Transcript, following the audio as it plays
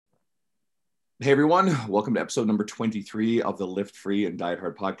Hey everyone, welcome to episode number 23 of the Lift Free and Diet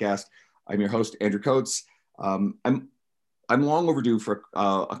Hard podcast. I'm your host, Andrew Coates. I'm long overdue for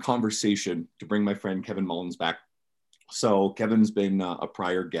a conversation to bring my friend Kevin Mullins back. So Kevin's been a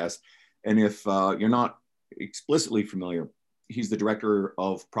prior guest, and if you're not explicitly familiar, he's the director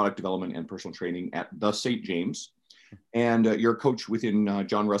of product development and personal training at the St. James, and you're a coach within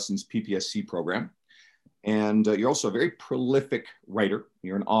John Russin's PPSC program. And you're also a very prolific writer.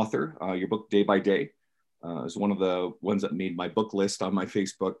 You're an author. Your book, Day by Day, is one of the ones that made my book list on my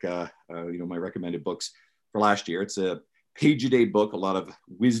Facebook, my recommended books for last year. It's a page-a-day book, a lot of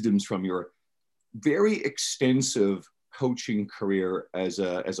wisdoms from your very extensive coaching career as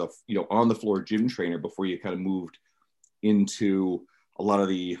a on-the-floor gym trainer before you kind of moved into a lot of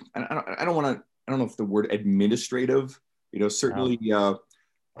the, I don't know if the word administrative, certainly.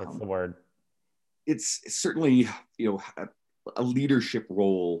 That's the word. It's certainly a leadership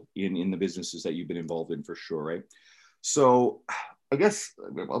role in the businesses that you've been involved in for sure, right? So I guess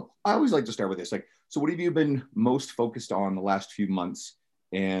I always like to start with this. So what have you been most focused on the last few months?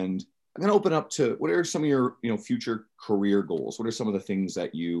 And I'm going to open up to what are some of your future career goals? What are some of the things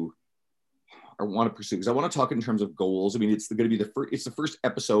that you want to pursue? Because I want to talk in terms of goals. I mean, it's going to be it's the first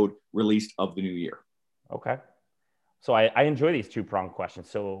episode released of the new year. Okay. So I enjoy these two-pronged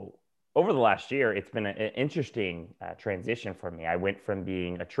questions. So over the last year, it's been an interesting transition for me. I went from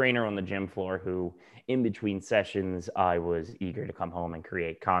being a trainer on the gym floor who, in between sessions, I was eager to come home and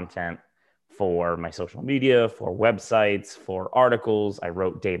create content for my social media, for websites, for articles. I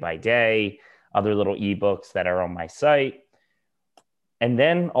wrote day by day, other little ebooks that are on my site. And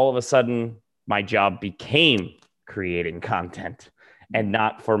then all of a sudden, my job became creating content, and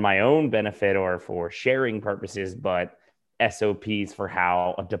not for my own benefit or for sharing purposes, but SOPs for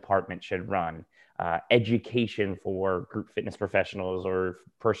how a department should run, education for group fitness professionals or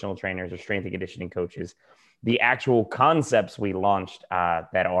personal trainers or strength and conditioning coaches. The actual concepts we launched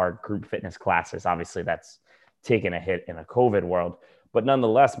that are group fitness classes, obviously that's taken a hit in a COVID world. But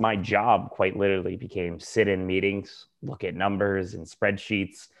nonetheless, my job quite literally became sit in meetings, look at numbers and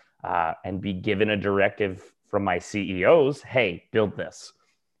spreadsheets, and be given a directive from my CEOs, hey, build this.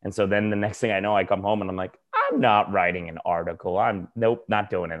 And so then the next thing I know, I come home and I'm like, I'm not writing an article. Nope, not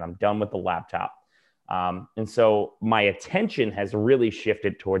doing it. I'm done with the laptop. And so my attention has really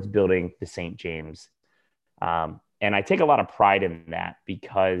shifted towards building the St. James. And I take a lot of pride in that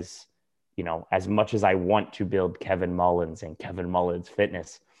because, as much as I want to build Kevin Mullins and Kevin Mullins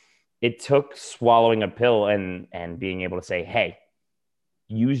Fitness, it took swallowing a pill and being able to say, hey,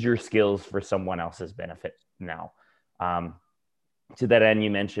 use your skills for someone else's benefit now. To that end, you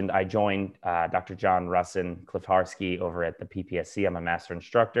mentioned I joined Dr. John Russin Cliff Harsky over at the PPSC. I'm a master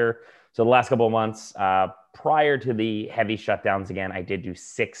instructor. So the last couple of months, prior to the heavy shutdowns again, I did do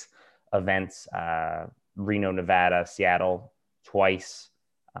 6 events, Reno, Nevada, Seattle, twice,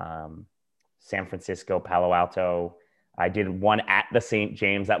 San Francisco, Palo Alto. I did one at the St.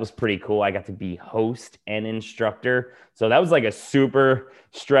 James. That was pretty cool. I got to be host and instructor. So that was like a super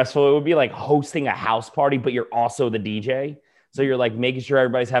stressful. It would be like hosting a house party, but you're also the DJ. So you're like making sure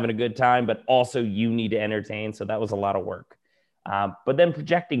everybody's having a good time, but also you need to entertain. So that was a lot of work. But then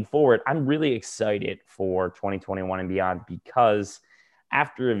projecting forward, I'm really excited for 2021 and beyond because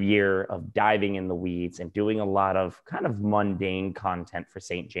after a year of diving in the weeds and doing a lot of kind of mundane content for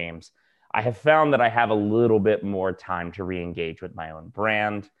St. James, I have found that I have a little bit more time to re-engage with my own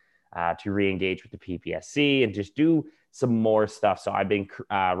brand, to re-engage with the PPSC and just do some more stuff. So I've been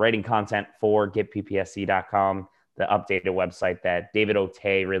writing content for getppsc.com, the updated website that David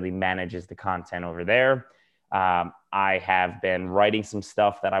Otey really manages the content over there. I have been writing some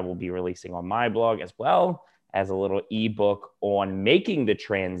stuff that I will be releasing on my blog as well as a little ebook on making the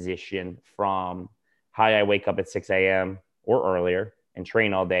transition from hi, I wake up at 6 a.m. or earlier and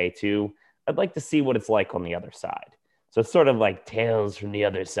train all day to I'd like to see what it's like on the other side. So it's sort of like tales from the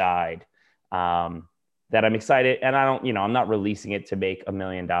other side that I'm excited. And I'm not releasing it to make $1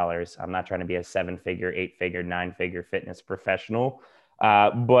 million. I'm not trying to be a 7-figure, 8-figure, 9-figure fitness professional.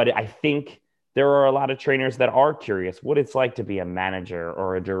 But I think there are a lot of trainers that are curious what it's like to be a manager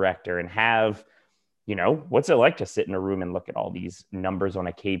or a director and have, what's it like to sit in a room and look at all these numbers on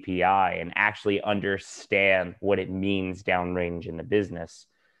a KPI and actually understand what it means downrange in the business.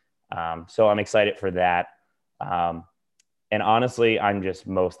 So I'm excited for that. And honestly, I'm just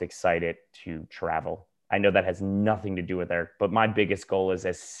most excited to travel. I know that has nothing to do with Eric, but my biggest goal is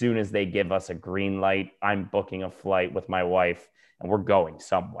as soon as they give us a green light, I'm booking a flight with my wife and we're going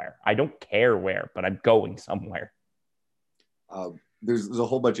somewhere. I don't care where, but I'm going somewhere. There's a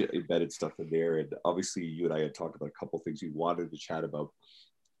whole bunch of embedded stuff in there. And obviously you and I had talked about a couple of things you wanted to chat about.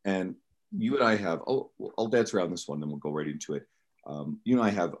 And you and I have, I'll dance around this one, then we'll go right into it. You and I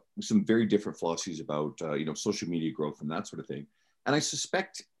have some very different philosophies about, social media growth and that sort of thing. And I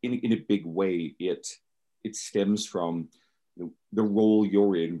suspect in a big way, it stems from the role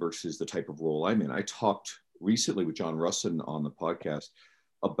you're in versus the type of role I'm in. I talked recently with John Russin on the podcast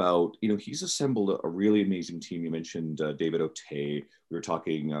about, he's assembled a really amazing team. You mentioned David Otey. We were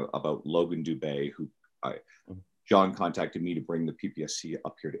talking about Logan Dubé, who John contacted me to bring the PPSC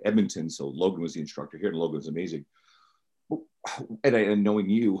up here to Edmonton. So Logan was the instructor here, and Logan's amazing. And knowing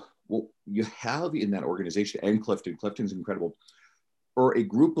you, well, you have in that organization, and Clifton's incredible, or a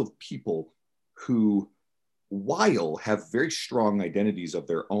group of people who, while have very strong identities of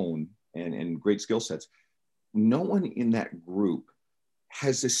their own and great skill sets, no one in that group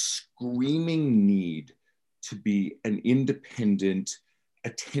has a screaming need to be an independent,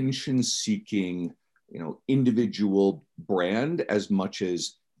 attention-seeking, individual brand, as much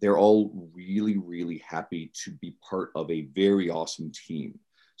as they're all really, really happy to be part of a very awesome team.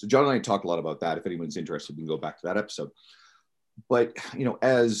 So John and I talk a lot about that. If anyone's interested, we can go back to that episode. But,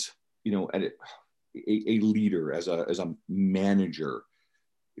 as, a leader, as a manager,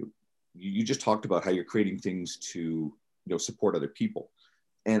 you just talked about how you're creating things to, support other people.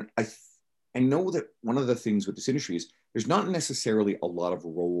 And I know that one of the things with this industry is there's not necessarily a lot of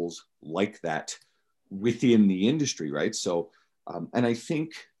roles like that within the industry, right? So, and I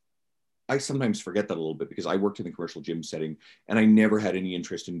think I sometimes forget that a little bit because I worked in the commercial gym setting and I never had any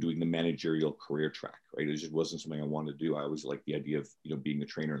interest in doing the managerial career track, right? It just wasn't something I wanted to do. I always liked the idea of, being a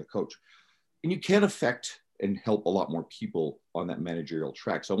trainer and a coach. And you can affect and help a lot more people on that managerial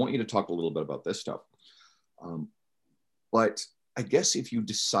track. So I want you to talk a little bit about this stuff. But I guess if you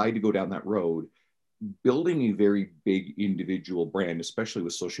decide to go down that road, building a very big individual brand, especially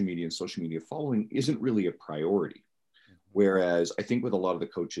with social media and social media following, isn't really a priority. Whereas I think with a lot of the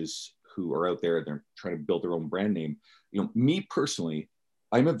coaches who are out there and they're trying to build their own brand name, me personally,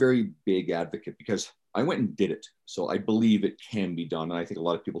 I'm a very big advocate because I went and did it. So I believe it can be done. And I think a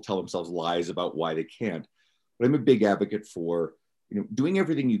lot of people tell themselves lies about why they can't. But I'm a big advocate for, doing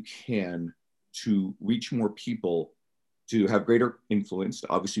everything you can to reach more people, to have greater influence, to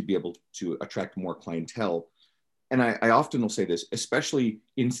obviously be able to attract more clientele. And I often will say this, especially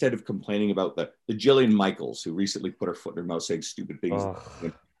instead of complaining about the Jillian Michaels, who recently put her foot in her mouth saying stupid things.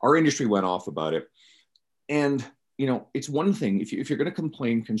 Our industry went off about it. And, it's one thing if you're going to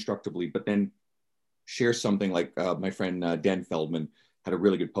complain constructively, but then share something like my friend Dan Feldman had a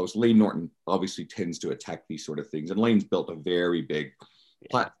really good post. Lane Norton obviously tends to attack these sort of things. And Lane's built a very big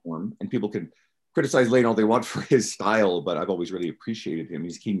platform, and people can criticize Lane all they want for his style, but I've always really appreciated him.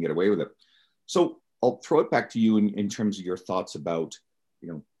 He can get away with it. So I'll throw it back to you in terms of your thoughts about,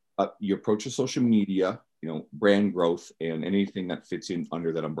 your approach to social media, brand growth, and anything that fits in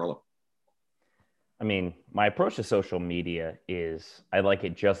under that umbrella. I mean, my approach to social media is I like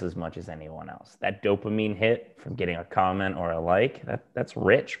it just as much as anyone else. That dopamine hit from getting a comment or a like, that's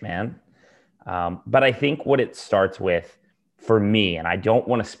rich, man. But I think what it starts with for me, and I don't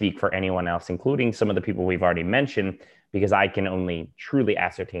want to speak for anyone else, including some of the people we've already mentioned, because I can only truly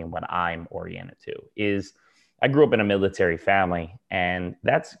ascertain what I'm oriented to, is I grew up in a military family, and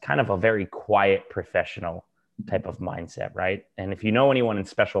that's kind of a very quiet professional type of mindset, right? And if you know anyone in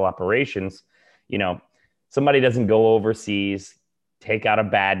special operations, somebody doesn't go overseas, take out a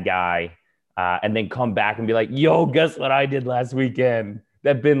bad guy, and then come back and be like, yo, guess what I did last weekend?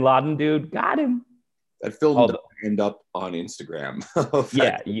 That Bin Laden dude, got him. That film doesn't end up on Instagram.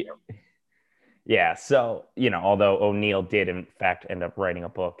 Yeah. So, although O'Neill did in fact end up writing a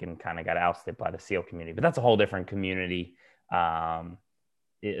book and kind of got ousted by the SEAL community, but that's a whole different community.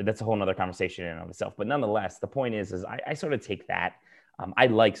 That's a whole nother conversation in and of itself. But nonetheless, the point is I sort of take that. I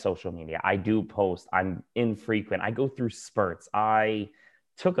like social media. I do post. I'm infrequent. I go through spurts. I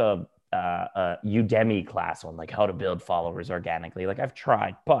took a Udemy class on like how to build followers organically. Like I've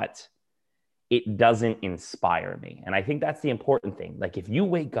tried, but it doesn't inspire me. And I think that's the important thing. Like if you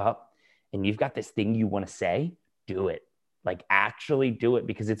wake up and you've got this thing you want to say, do it. Like actually do it,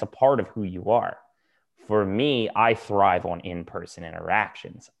 because it's a part of who you are. For me, I thrive on in-person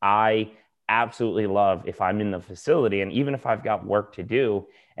interactions. I absolutely love if I'm in the facility, and even if I've got work to do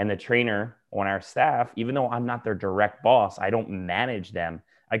and the trainer on our staff, even though I'm not their direct boss, I don't manage them.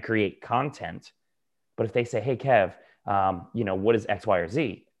 I create content. But if they say, hey, Kev, what is X, Y, or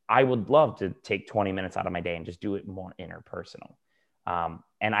Z? I would love to take 20 minutes out of my day and just do it more interpersonal.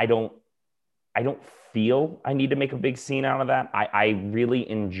 And I don't feel I need to make a big scene out of that. I really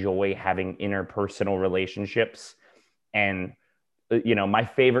enjoy having interpersonal relationships and my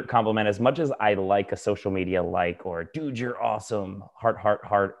favorite compliment, as much as I like a social media like, or dude, you're awesome, heart, heart,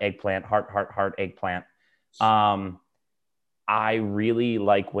 heart, eggplant, heart, heart, heart, eggplant. I really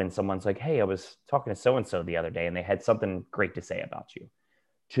like when someone's like, hey, I was talking to so-and-so the other day and they had something great to say about you.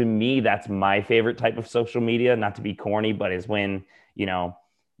 To me, that's my favorite type of social media, not to be corny, but is when,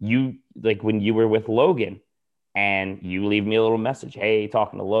 you like when you were with Logan and you leave me a little message. Hey,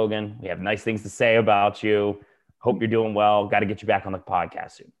 talking to Logan, we have nice things to say about you. Hope you're doing well. Got to get you back on the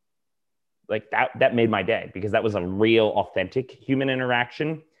podcast soon. Like that made my day because that was a real, authentic human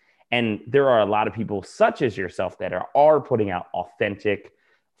interaction. And there are a lot of people such as yourself that are putting out authentic,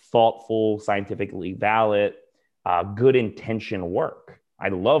 thoughtful, scientifically valid, good intention work. I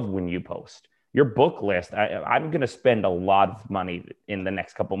love when you post your book list. I'm going to spend a lot of money in the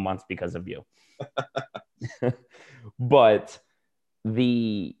next couple months because of you. But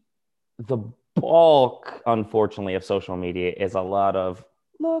the bulk, unfortunately, of social media is a lot of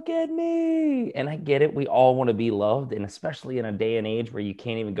look at me. And I get it. We all want to be loved. And especially in a day and age where you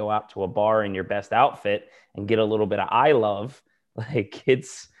can't even go out to a bar in your best outfit and get a little bit of I love. Like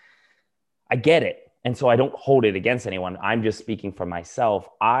I get it. And so I don't hold it against anyone. I'm just speaking for myself.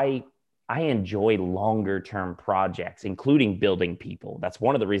 I enjoy longer term projects, including building people. That's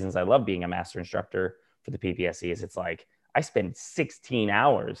one of the reasons I love being a master instructor for the PPSC is it's like I spend 16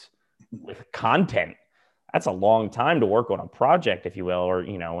 hours with content. That's a long time to work on a project, if you will, or,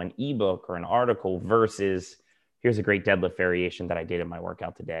 an ebook or an article versus here's a great deadlift variation that I did in my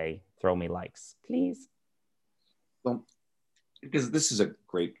workout today. Throw me likes, please. Well, because this is a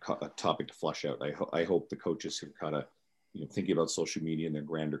great topic to flush out. I hope the coaches who kind of, thinking about social media and their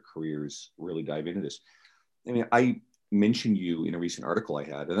grander careers really dive into this. I mean, I mentioned you in a recent article I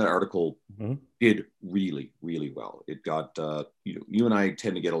had, and that article did really, really well. It got, you and I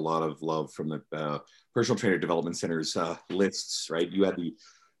tend to get a lot of love from the Personal Trainer Development Center's lists, right? You had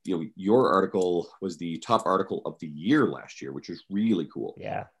your article was the top article of the year last year, which was really cool.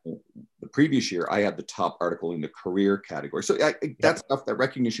 Yeah. The previous year, I had the top article in the career category. So that stuff, that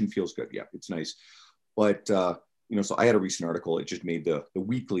recognition feels good. Yeah, it's nice. But, so I had a recent article. It just made the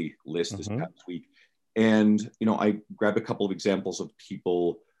weekly list this past week. And, I grabbed a couple of examples of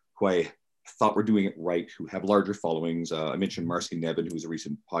people who I thought were doing it right, who have larger followings. I mentioned Marcy Nevin, who was a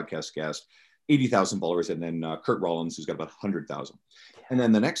recent podcast guest, 80,000 followers, and then Kurt Rollins, who's got about 100,000. And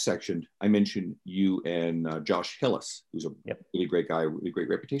then the next section, I mentioned you and Josh Hillis, who's a really great guy, really great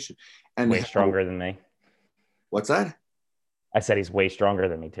reputation. And way stronger than me. What's that? I said he's way stronger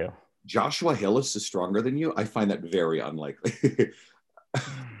than me too. Joshua Hillis is stronger than you? I find that very unlikely.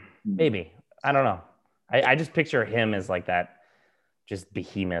 Maybe. I don't know. I just picture him as like that just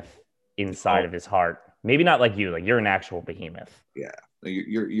behemoth inside of his heart. Maybe not like you. Like you're an actual behemoth. Yeah.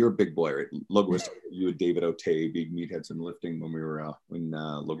 You're a big boy, right? Logan was you and David O'Tay, big meatheads in lifting when we were when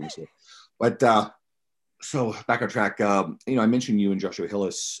Logan was here. But so back on track. I mentioned you and Joshua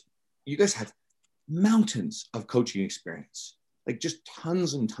Hillis. You guys have mountains of coaching experience, like just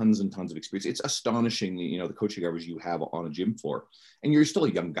tons and tons and tons of experience. It's astonishing, the coaching hours you have on a gym floor, and you're still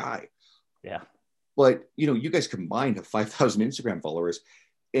a young guy. Yeah. But you guys combined have 5,000 Instagram followers,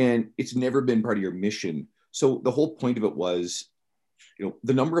 and it's never been part of your mission. So the whole point of it was,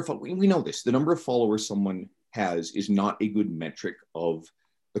 the number of, we know this, the number of followers someone has is not a good metric of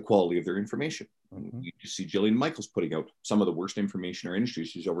the quality of their information. You see Jillian Michaels putting out some of the worst information in our industry.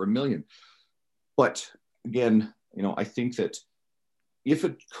 She's over 1 million. But again, I think that if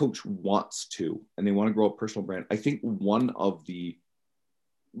a coach wants to, and they want to grow a personal brand, I think one of the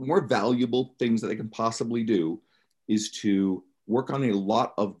more valuable things that they can possibly do is to work on a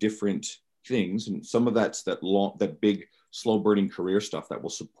lot of different things. And some of that's that big, slow burning career stuff that will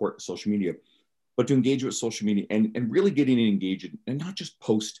support social media, but to engage with social media and really getting engaged and not just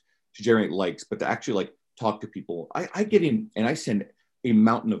post to generate likes, but to actually talk to people. I get in and I send a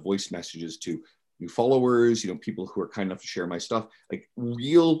mountain of voice messages to new followers, people who are kind enough to share my stuff, like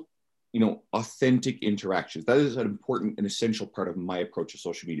real, authentic interactions. That is an important and essential part of my approach to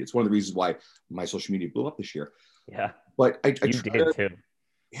social media. It's one of the reasons why my social media blew up this year. Yeah. But I did too.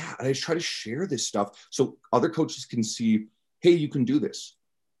 Yeah. And I try to share this stuff so other coaches can see, hey, you can do this.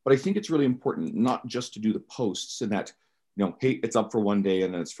 But I think it's really important not just to do the posts and that, hey, it's up for one day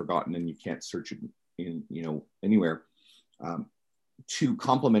and then it's forgotten and you can't search it in, anywhere. To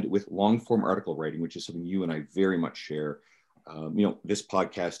complement it with long form article writing, which is something you and I very much share. This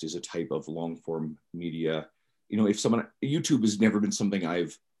podcast is a type of long form media. If YouTube has never been something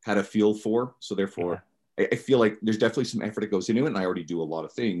I've had a feel for. So therefore, I feel like there's definitely some effort that goes into it. And I already do a lot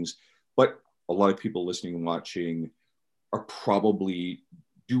of things, but a lot of people listening and watching are probably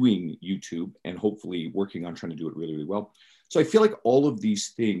doing YouTube and hopefully working on trying to do it really, really well. So I feel like all of these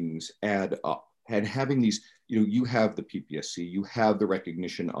things add up, and having these, you have the PPSC, you have the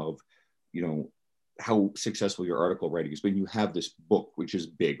recognition of, how successful your article writing is, but you have this book, which is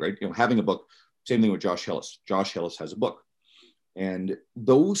big, right? Having a book, same thing with Josh Hillis. Josh Hillis has a book. And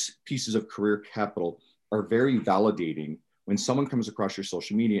those pieces of career capital are very validating when someone comes across your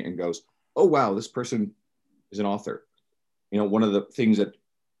social media and goes, oh, wow, this person is an author. One of the things that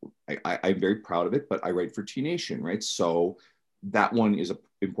I'm very proud of it, but I write for T Nation, right? So that one is an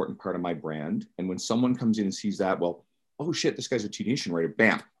important part of my brand. And when someone comes in and sees that, well, oh shit, this guy's a T Nation writer,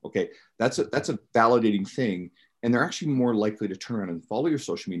 bam. Okay, that's a validating thing. And they're actually more likely to turn around and follow your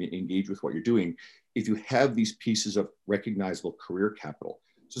social media, engage with what you're doing, if you have these pieces of recognizable career capital.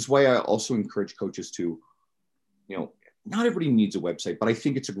 So this is why I also encourage coaches to, not everybody needs a website, but I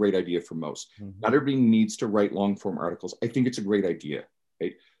think it's a great idea for most. Mm-hmm. Not everybody needs to write long form articles. I think it's a great idea,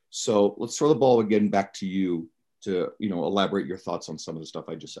 right? So let's throw the ball again back to you to, elaborate your thoughts on some of the stuff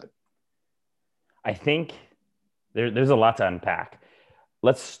I just said. I think there's a lot to unpack.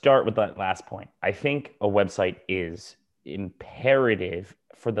 Let's start with that last point. I think a website is imperative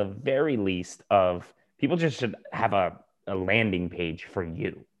for the very least of people just should have a landing page for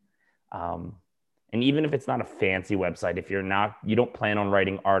you. And even if it's not a fancy website, if you don't plan on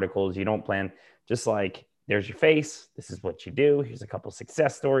writing articles, you don't plan, just like, there's your face, this is what you do, here's a couple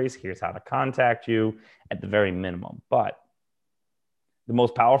success stories, here's how to contact you at the very minimum. But the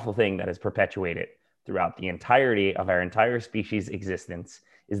most powerful thing that is perpetuated throughout the entirety of our entire species' existence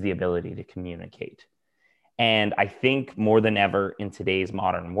is the ability to communicate. And I think more than ever in today's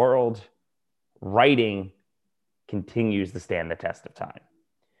modern world, writing continues to stand the test of time.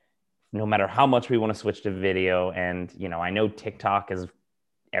 No matter how much we want to switch to video, and I know TikTok is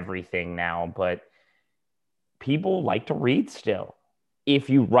everything now, but people like to read still if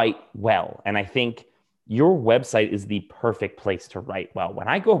you write well. And I think your website is the perfect place to write well. When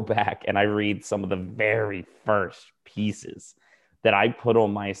I go back and I read some of the very first pieces that I put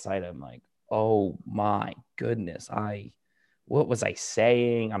on my site, I'm like, oh my goodness, what was I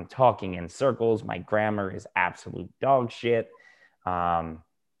saying? I'm talking in circles. My grammar is absolute dog shit.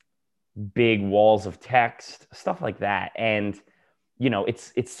 Big walls of text, stuff like that. And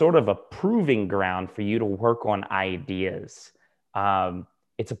it's sort of a proving ground for you to work on ideas.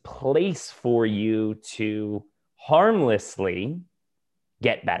 It's a place for you to harmlessly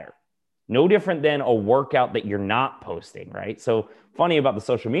get better. No different than a workout that you're not posting, right? So funny about the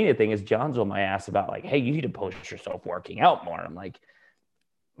social media thing is John's on my ass about like, hey, you need to post yourself working out more. I'm like,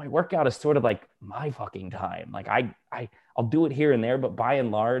 my workout is sort of like my fucking time. Like I'll do it here and there, but by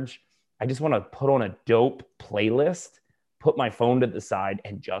and large, I just want to put on a dope playlist, put my phone to the side,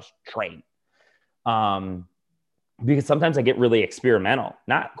 and just train. Because sometimes I get really experimental,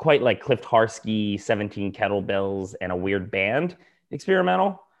 not quite like Cliff Harsky, 17 kettlebells and a weird band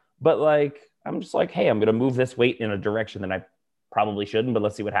experimental, but like, I'm just like, hey, I'm going to move this weight in a direction that I probably shouldn't, but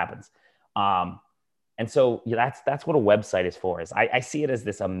let's see what happens. And so that's what a website is for. Is I see it as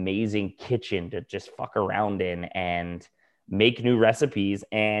this amazing kitchen to just fuck around in and make new recipes.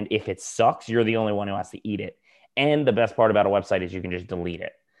 And if it sucks, you're the only one who has to eat it. And the best part about a website is you can just delete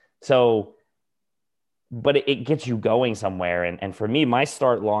it. So, but it gets you going somewhere. And for me, my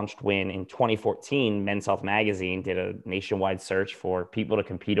start launched when in 2014, Men's Health Magazine did a nationwide search for people to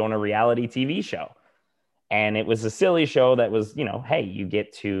compete on a reality TV show. And it was a silly show that was, hey, you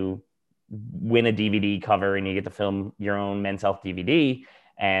get to win a DVD cover and you get to film your own men's health DVD.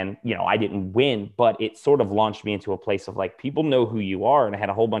 And, I didn't win, but it sort of launched me into a place of like, people know who you are. And I had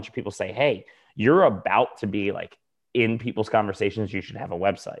a whole bunch of people say, hey, you're about to be like in people's conversations, you should have a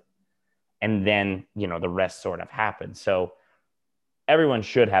website. And then, the rest sort of happened. So everyone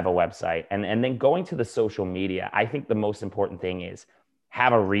should have a website. And then going to the social media, I think the most important thing is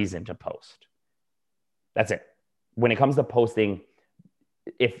have a reason to post. That's it. When it comes to posting,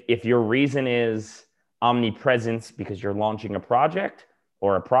 if your reason is omnipresence because you're launching a project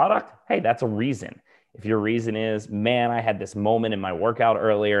or a product, hey, that's a reason. If your reason is, man, I had this moment in my workout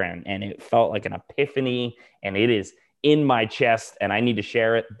earlier and it felt like an epiphany and it is in my chest and I need to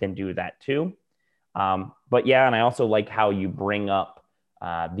share it, then do that too. But yeah, and I also like how you bring up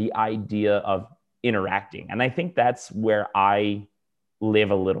the idea of interacting. And I think that's where I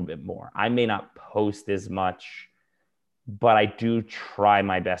live a little bit more. I may not post as much, but I do try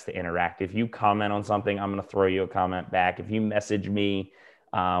my best to interact. If you comment on something, I'm going to throw you a comment back. If you message me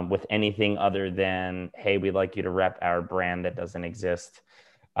with anything other than, hey, we'd like you to rep our brand that doesn't exist,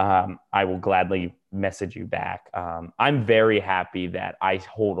 I will gladly message you back. I'm very happy that I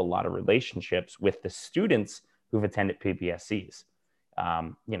hold a lot of relationships with the students who've attended PPSCs.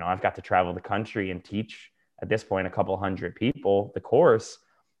 I've got to travel the country and teach at this point, a couple hundred people, the course,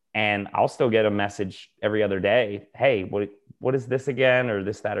 and I'll still get a message every other day. Hey, what is this again? Or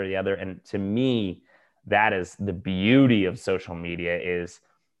this, that, or the other. And to me, that is the beauty of social media, is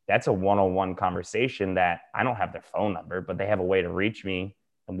that's a one-on-one conversation that I don't have their phone number, but they have a way to reach me.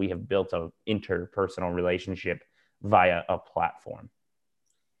 And we have built an interpersonal relationship via a platform.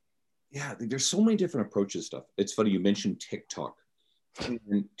 Yeah, there's so many different approaches stuff. It's funny, you mentioned TikTok.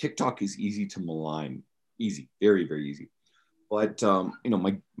 And TikTok is easy to malign. Easy, very, very easy. But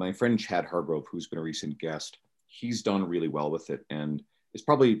my friend Chad Hargrove, who's been a recent guest, he's done really well with it. And it's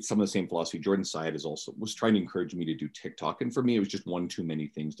probably some of the same philosophy. Jordan Syed was trying to encourage me to do TikTok. And for me, it was just one too many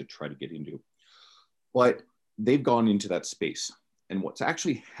things to try to get into. But they've gone into that space. And what's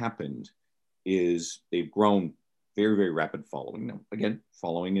actually happened is they've grown very, very rapid following. Now, again,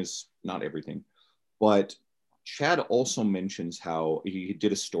 following is not everything. But Chad also mentions how he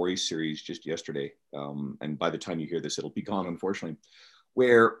did a story series just yesterday. And by the time you hear this, it'll be gone, unfortunately,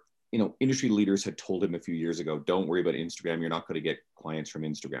 where industry leaders had told him a few years ago, don't worry about Instagram. You're not going to get clients from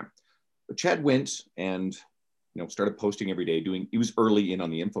Instagram. But Chad went and started posting every day. He was early in on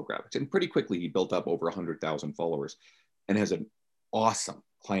the infographics. And pretty quickly, he built up over 100,000 followers and has an awesome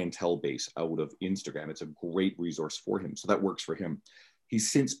clientele base out of Instagram. It's a great resource for him. So that works for him.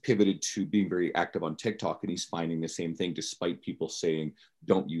 He's since pivoted to being very active on TikTok, and he's finding the same thing despite people saying,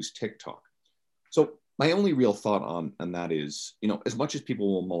 don't use TikTok. So my only real thought on that is, as much as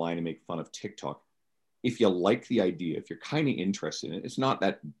people will malign and make fun of TikTok, if you like the idea, if you're kind of interested in it, it's not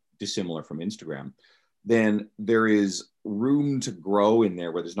that dissimilar from Instagram, then there is room to grow in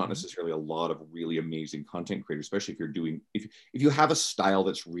there where there's not necessarily a lot of really amazing content creators, especially if you have a style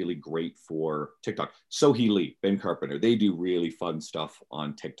that's really great for TikTok. Sohee Lee, Ben Carpenter, they do really fun stuff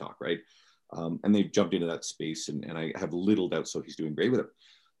on TikTok, right? And they've jumped into that space, and I have little doubt Sohee's doing great with it.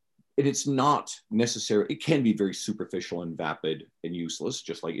 And it's not necessarily, it can be very superficial and vapid and useless,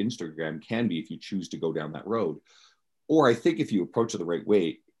 just like Instagram can be if you choose to go down that road. Or I think if you approach it the right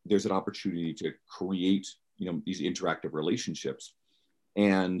way, there's an opportunity to create, these interactive relationships.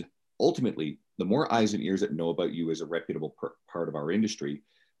 And ultimately, the more eyes and ears that know about you as a reputable part of our industry,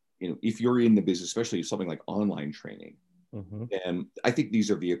 if you're in the business, especially something like online training, and I think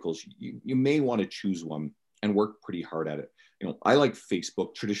these are vehicles, you may want to choose one and work pretty hard at it. I like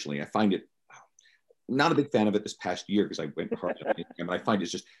Facebook traditionally. I find it, not a big fan of it this past year because I went hard at it, and I find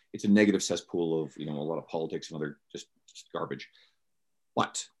it's a negative cesspool of, a lot of politics and other just garbage.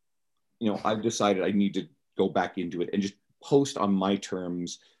 But, I've decided I need to go back into it and just post on my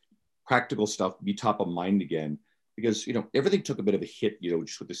terms, practical stuff, be top of mind again, because, everything took a bit of a hit,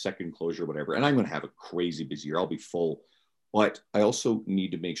 just with the second closure, whatever. And I'm going to have a crazy busy year. I'll be full. But I also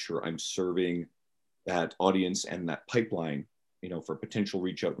need to make sure I'm serving that audience and that pipeline, for potential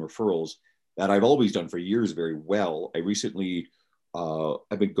reach out and referrals that I've always done for years very well. I recently,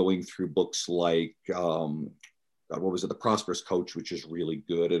 I've been going through books like, The Prosperous Coach, which is really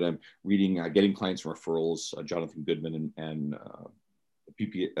good. And I'm reading, getting clients from referrals, Jonathan Goodman and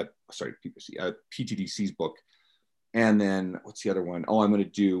PTDC's book. And then what's the other one? Oh, I'm going to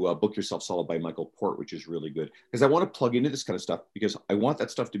do Book Yourself Solid by Michael Port, which is really good. Because I want to plug into this kind of stuff because I want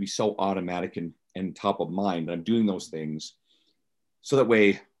that stuff to be so automatic and top of mind. And I'm doing those things so that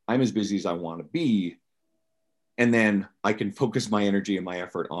way I'm as busy as I want to be. And then I can focus my energy and my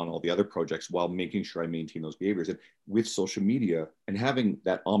effort on all the other projects while making sure I maintain those behaviors. And with social media and having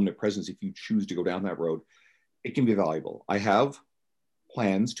that omnipresence, if you choose to go down that road, it can be valuable. I have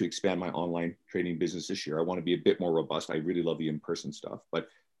plans to expand my online training business this year. I want to be a bit more robust. I really love the in-person stuff, but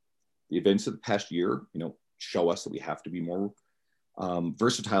the events of the past year, show us that we have to be more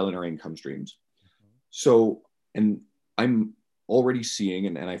versatile in our income streams. So, and I'm already seeing,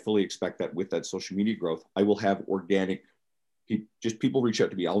 and I fully expect that with that social media growth, I will have organic, just people reach out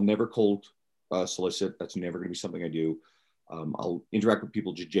to me. I'll never cold solicit. That's never going to be something I do. I'll interact with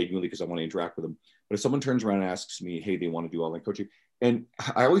people just genuinely because I want to interact with them. But if someone turns around and asks me, hey, they want to do online coaching, and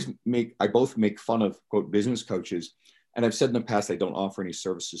I both make fun of, quote, business coaches. And I've said in the past, I don't offer any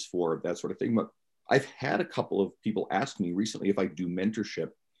services for that sort of thing. But I've had a couple of people ask me recently if I do mentorship.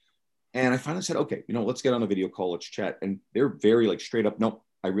 And I finally said, okay, let's get on a video call, let's chat. And they're very straight up, nope,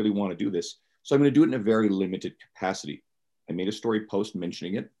 I really want to do this. So I'm going to do it in a very limited capacity. I made a story post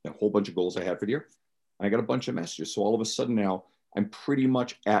mentioning it, a whole bunch of goals I had for the year. And I got a bunch of messages. So all of a sudden now I'm pretty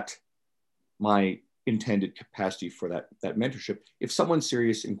much at my intended capacity for that mentorship. If someone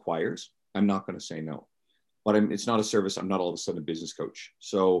serious inquires, I'm not going to say no. But it's not a service. I'm not all of a sudden a business coach.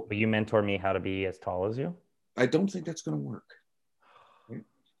 So will you mentor me how to be as tall as you? I don't think that's going to work.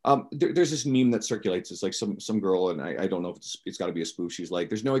 There's this meme that circulates. It's like some girl, and I don't know if it's got to be a spoof. She's like,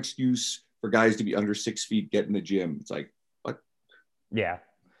 there's no excuse for guys to be under 6 feet, get in the gym. It's like, what? Yeah.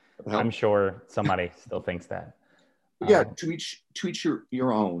 What the hell? I'm sure somebody still thinks that. Yeah, to each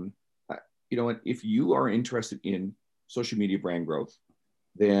your own. You know, if you are interested in social media brand growth,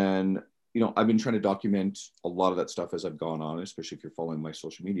 then I've been trying to document a lot of that stuff as I've gone on, especially if you're following my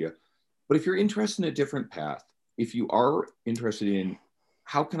social media. But if you're interested in a different path, if you are interested in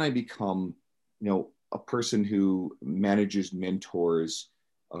how can I become, a person who manages mentors,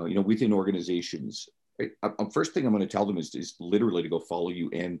 within organizations, right? First thing I'm going to tell them is literally to go follow you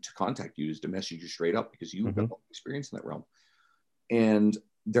and to contact you, is to message you straight up, because you've got experience in that realm. And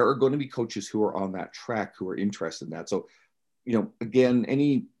there are going to be coaches who are on that track who are interested in that. So, again,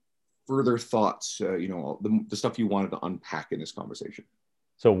 any further thoughts, the stuff you wanted to unpack in this conversation?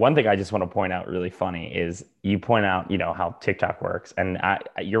 So one thing I just want to point out really funny is you point out, how TikTok works. And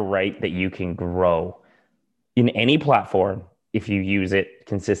you're right that you can grow in any platform if you use it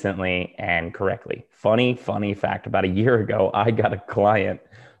consistently and correctly. Funny fact, about a year ago, I got a client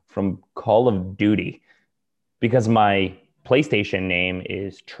from Call of Duty because my PlayStation name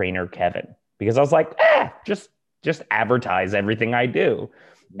is Trainer Kevin, because I was like, just advertise everything I do.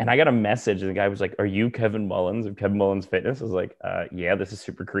 And I got a message and the guy was like, "Are you Kevin Mullins of Kevin Mullins Fitness?" I was like, "Yeah, this is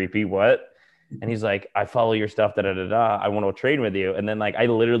super creepy. What?" And he's like, "I follow your stuff, da da da da. I want to train with you." And then like I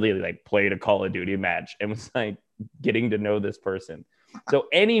literally like played a Call of Duty match and was like getting to know this person. So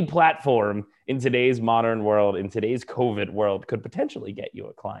any platform in today's modern world, in today's COVID world, could potentially get you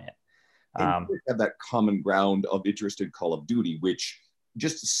a client. And you have that common ground of interest in Call of Duty, which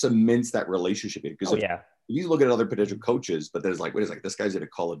just cements that relationship. Because if you look at other potential coaches, but there's like, wait a second, this guy's in a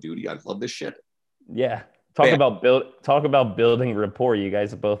Call of Duty. I love this shit. Yeah. Talk about building rapport. You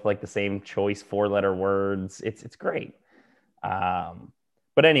guys are both like the same choice 4-letter words. It's great.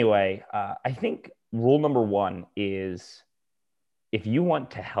 But anyway, I think rule number 1 is, if you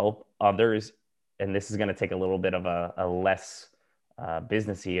want to help others, and this is going to take a little bit of a less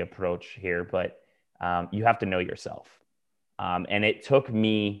businessy approach here, but you have to know yourself. And it took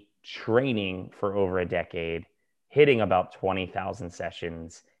me training for over a decade, hitting about 20,000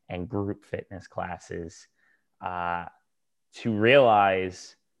 sessions and group fitness classes, to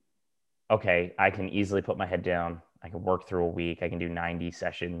realize, okay, I can easily put my head down. I can work through a week. I can do 90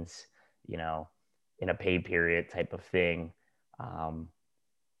 sessions, in a paid period type of thing.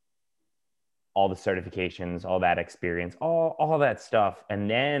 All the certifications, all that experience, all that stuff. And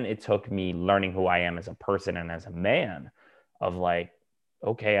then it took me learning who I am as a person and as a man, of like,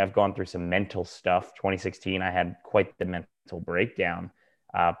 okay, I've gone through some mental stuff. 2016, I had quite the mental breakdown,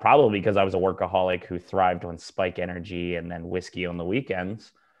 probably because I was a workaholic who thrived on spike energy and then whiskey on the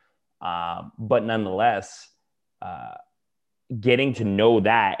weekends. But nonetheless, getting to know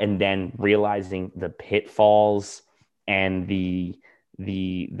that and then realizing the pitfalls and the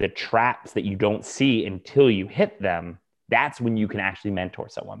traps that you don't see until you hit them, that's when you can actually mentor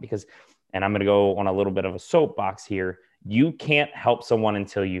someone. Because, and I'm going to go on a little bit of a soapbox here, you can't help someone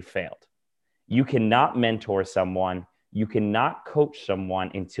until you failed. You cannot mentor someone, you cannot coach someone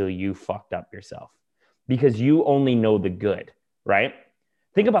until you fucked up yourself, because you only know the good, right?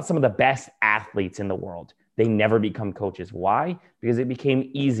 Think about some of the best athletes in the world. They never become coaches. Why? Because it came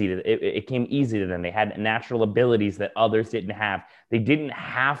easy to them. They had natural abilities that others didn't have. They didn't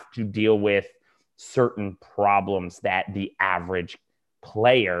have to deal with certain problems that the average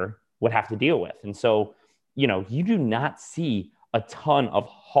player would have to deal with. And so, you do not see a ton of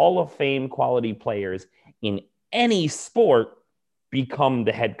Hall of Fame quality players in any sport become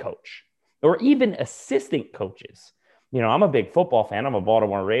the head coach, or even assistant coaches. I'm a big football fan. I'm a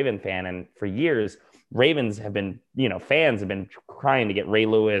Baltimore Raven fan. And for years, Ravens have been, fans have been trying to get Ray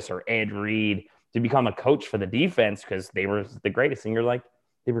Lewis or Ed Reed to become a coach for the defense because they were the greatest. And you're like,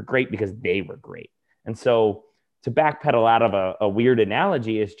 they were great because they were great. And so to backpedal out of a weird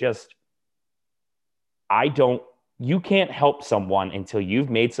analogy is just, you can't help someone until you've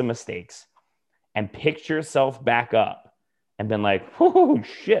made some mistakes and picked yourself back up and been like, oh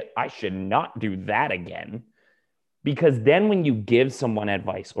shit, I should not do that again. Because then when you give someone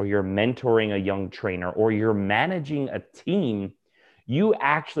advice, or you're mentoring a young trainer, or you're managing a team, you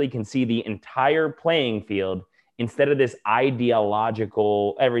actually can see the entire playing field instead of this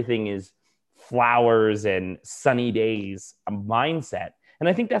ideological, everything is flowers and sunny days mindset. And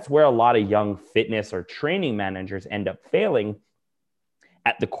I think that's where a lot of young fitness or training managers end up failing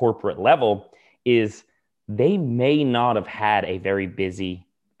at the corporate level, is they may not have had a very busy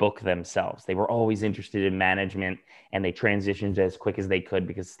book themselves. They were always interested in management, and they transitioned as quick as they could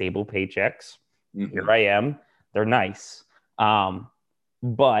because stable paychecks. Mm-hmm. Here I am. They're nice.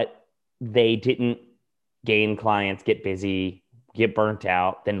 But they didn't gain clients, get busy, get burnt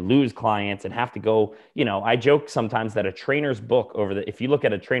out, then lose clients and have to go, I joke sometimes that a trainer's book if you look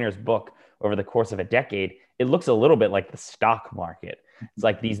at a trainer's book over the course of a decade, it looks a little bit like the stock market. It's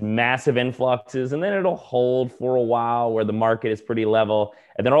like these massive influxes, and then it'll hold for a while where the market is pretty level.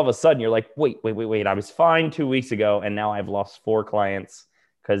 And then all of a sudden you're like, wait, I was fine 2 weeks ago, and now I've lost 4 clients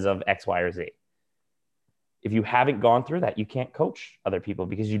because of X, Y, or Z. If you haven't gone through that, you can't coach other people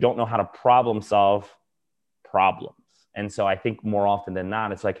because you don't know how to problem solve problems. And so I think more often than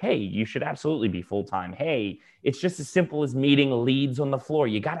not, it's like, hey, you should absolutely be full-time. Hey, it's just as simple as meeting leads on the floor.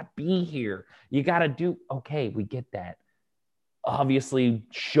 You got to be here. You got to do, okay, we get that. Obviously,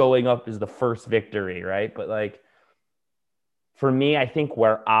 showing up is the first victory, right? But like, for me, I think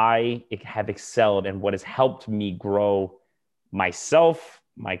where I have excelled and what has helped me grow myself,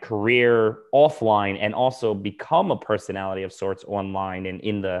 my career offline, and also become a personality of sorts online and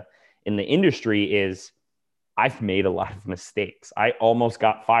in the industry is I've made a lot of mistakes. I almost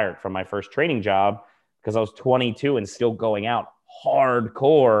got fired from my first training job because I was 22 and still going out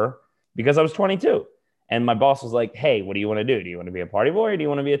hardcore because I was 22. And my boss was like, hey, what do you want to do? Do you want to be a party boy or do you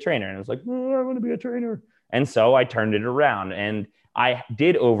want to be a trainer? And I was like, oh, I want to be a trainer. And so I turned it around and I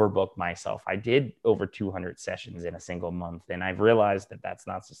did overbook myself. I did over 200 sessions in a single month. And I've realized that that's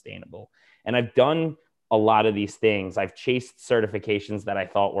not sustainable. And I've done a lot of these things. I've chased certifications that I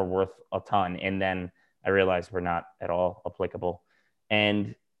thought were worth a ton. And then I realized were not at all applicable.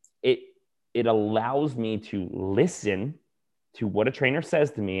 And it allows me to listen to what a trainer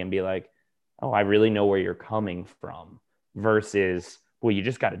says to me and be like, oh, I really know where you're coming from versus, well, you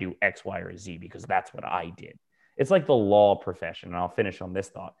just got to do X, Y, or Z because that's what I did. It's like the law profession. And I'll finish on this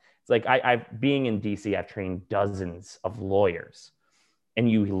thought. It's like being in DC, I've trained dozens of lawyers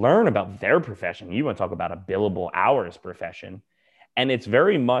and you learn about their profession. You want to talk about a billable hours profession. And it's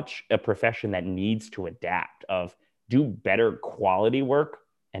very much a profession that needs to adapt of do better quality work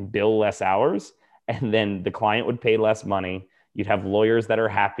and bill less hours. And then the client would pay less money. You'd have lawyers that are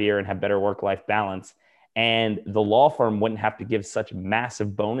happier and have better work-life balance. And the law firm wouldn't have to give such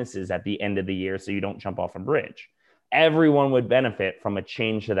massive bonuses at the end of the year so you don't jump off a bridge. Everyone would benefit from a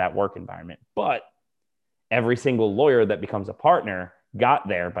change to that work environment. But every single lawyer that becomes a partner got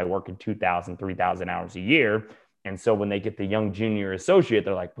there by working 2,000, 3,000 hours a year. And so when they get the young junior associate,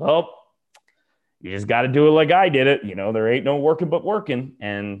 they're like, well, you just got to do it like I did it. There ain't no working but working.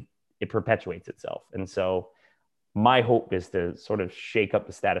 And it perpetuates itself. And so my hope is to sort of shake up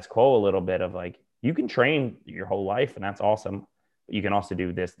the status quo a little bit of like, you can train your whole life and that's awesome. But you can also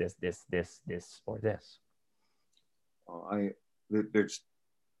do this, or this. There's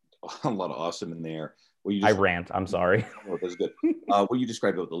a lot of awesome in there. I rant. I'm sorry. Oh, that's good. What you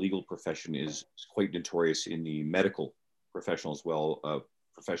described about the legal profession is quite notorious in the medical profession as well,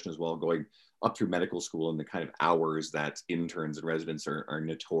 going up through medical school and the kind of hours that interns and residents are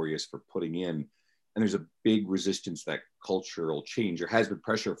notorious for putting in. And there's a big resistance to that cultural change. There has been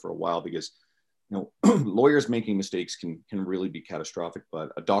pressure for a while because, lawyers making mistakes can really be catastrophic,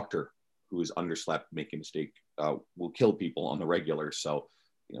 but a doctor who is underslept making a mistake will kill people on the regular. So,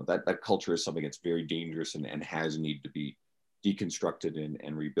 that culture is something that's very dangerous and has need to be deconstructed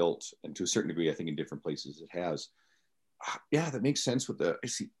and rebuilt. And to a certain degree, I think in different places it has. Yeah, that makes sense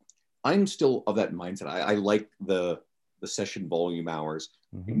I'm still of that mindset. I like the session volume hours.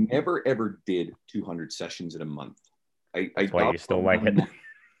 Mm-hmm. I never ever did 200 sessions in a month. That's why you still like it.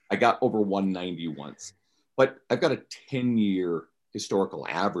 I got over 190 once, but I've got a 10-year historical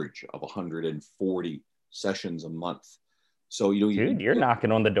average of 140 sessions a month. So dude, you're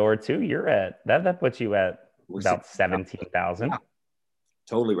knocking on the door too. You're at that puts you at about 17,000. Yeah,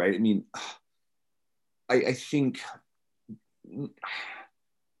 totally right. I mean, I think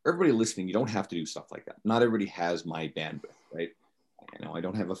everybody listening, you don't have to do stuff like that. Not everybody has my bandwidth, right? I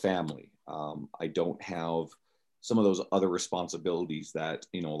don't have a family. I don't have some of those other responsibilities that,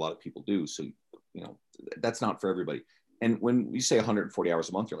 a lot of people do. So, that's not for everybody. And when you say 140 hours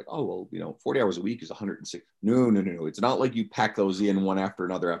a month, you're like, oh, well, 40 hours a week is 106. No. It's not like you pack those in one after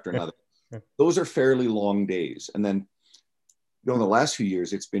another. Those are fairly long days. And then, in the last few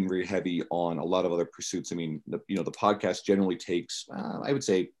years, it's been very heavy on a lot of other pursuits. I mean, the podcast generally takes, I would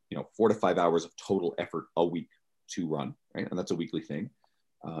say, 4 to 5 hours of total effort a week to run, right? And that's a weekly thing.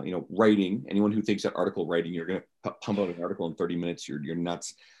 Writing, anyone who thinks that article writing, you're going to pump out an article in 30 minutes, you're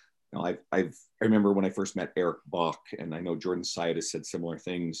nuts. I remember when I first met Eric Bach, and I know Jordan Syatt has said similar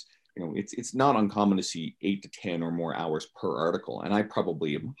things. It's not uncommon to see 8 to 10 or more hours per article. And I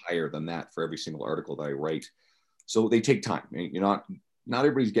probably am higher than that for every single article that I write. So they take time. Not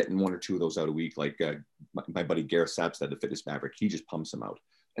everybody's getting 1 or 2 of those out a week. Like my buddy Gareth Sapstad, the fitness maverick, he just pumps them out.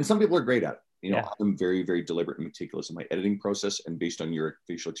 And some people are great at it. Yeah. I'm very, very deliberate and meticulous in my editing process. And based on your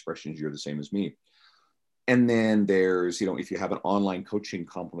facial expressions, you're the same as me. And then there's, if you have an online coaching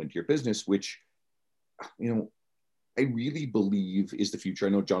complement to your business, which, I really believe is the future. I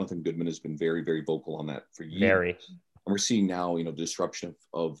know Jonathan Goodman has been very, very vocal on that for years. Very. And we're seeing now, the disruption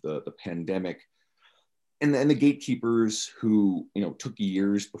of the pandemic. And the gatekeepers who, took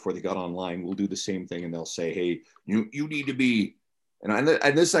years before they got online will do the same thing. And they'll say, hey, you need to be, and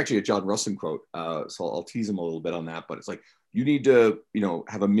this is actually a John Russin quote. So I'll tease him a little bit on that, but it's like, you need to,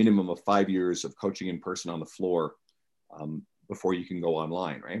 have a minimum of 5 years of coaching in person on the floor before you can go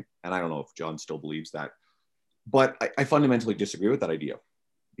online, right? And I don't know if John still believes that, but I fundamentally disagree with that idea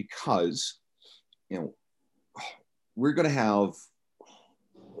because, we're going to have,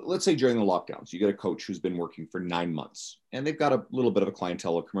 let's say during the lockdowns, you get a coach who's been working for 9 months and they've got a little bit of a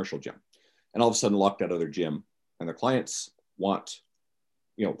clientele, a commercial gym, and all of a sudden locked out of their gym and their clients want,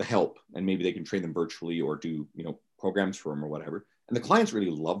 the help, and maybe they can train them virtually or do, programs for them or whatever. And the clients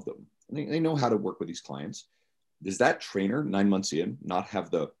really love them. And they know how to work with these clients. Does that trainer 9 months in not have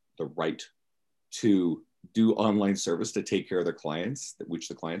the right to do online service to take care of their clients, which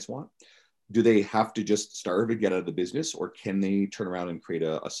the clients want? Do they have to just starve and get out of the business, or can they turn around and create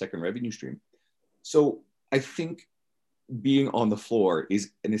a second revenue stream? So I think being on the floor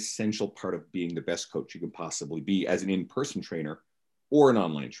is an essential part of being the best coach you can possibly be as an in-person trainer or an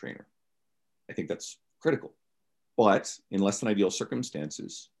online trainer. I think that's critical. But in less than ideal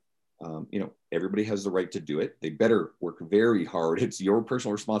circumstances, everybody has the right to do it. They better work very hard. It's your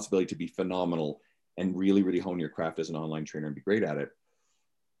personal responsibility to be phenomenal and really, really hone your craft as an online trainer and be great at it.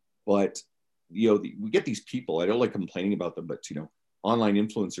 But we get these people, I don't like complaining about them, but online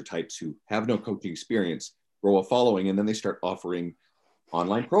influencer types who have no coaching experience, grow a following, and then they start offering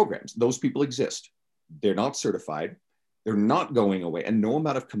online programs. Those people exist. They're not certified. They're not going away. And no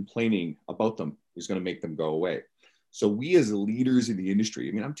amount of complaining about them is going to make them go away. So we as leaders in the industry,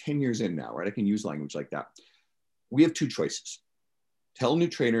 I'm 10 years in now, right? I can use language like that. We have two choices. Tell new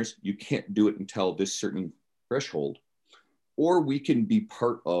trainers you can't do it until this certain threshold, or we can be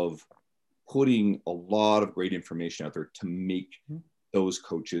part of putting a lot of great information out there to make those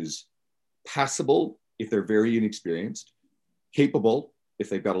coaches passable if they're very inexperienced, capable if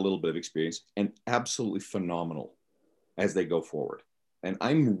they've got a little bit of experience, and absolutely phenomenal as they go forward. And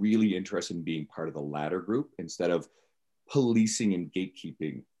I'm really interested in being part of the latter group instead of policing and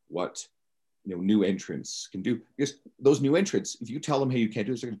gatekeeping what new entrants can do. Because those new entrants, if you tell them, hey, you can't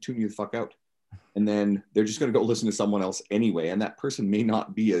do this, they're going to tune you the fuck out. And then they're just going to go listen to someone else anyway. And that person may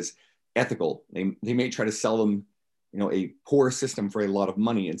not be as ethical. They may try to sell them, a poor system for a lot of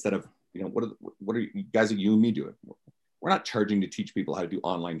money instead of, what are you guys like you and me doing? We're not charging to teach people how to do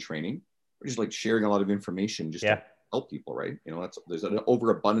online training. We're just like sharing a lot of information just to help people, right? There's an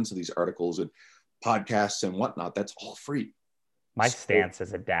overabundance of these articles and podcasts and whatnot. That's all free. My stance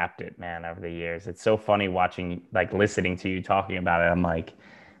has adapted, man, over the years. It's so funny watching, listening to you talking about it. I'm like,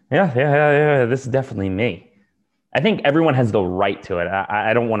 yeah, this is definitely me. I think everyone has the right to it.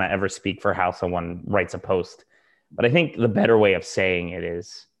 I don't want to ever speak for how someone writes a post, but I think the better way of saying it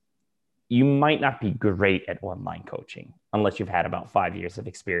is you might not be great at online coaching unless you've had about 5 years of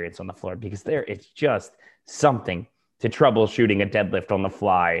experience on the floor, because it's just something to troubleshooting a deadlift on the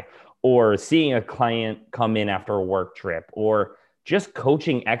fly, or seeing a client come in after a work trip, or just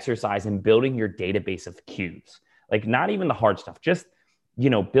coaching exercise and building your database of cues. Not even the hard stuff, just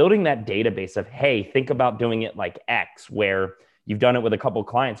building that database of, hey, think about doing it like X, where you've done it with a couple of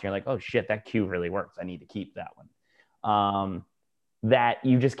clients and you're like, oh shit, that cue really works. I need to keep that one. That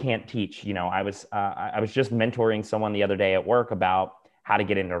you just can't teach. I was just mentoring someone the other day at work about how to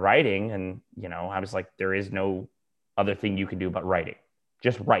get into writing. And, I was like, there is no other thing you can do but writing.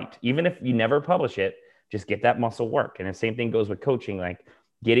 Just write. Even if you never publish it, just get that muscle work. And the same thing goes with coaching.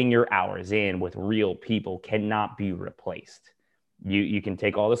 Getting your hours in with real people cannot be replaced. You can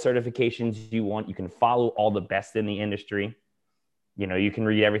take all the certifications you want. You can follow all the best in the industry. You can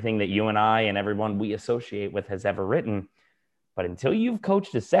read everything that you and I and everyone we associate with has ever written. But until you've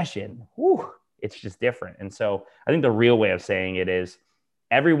coached a session, it's just different. And so I think the real way of saying it is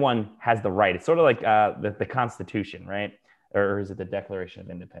everyone has the right. It's sort of like the Constitution, right? Or is it the Declaration of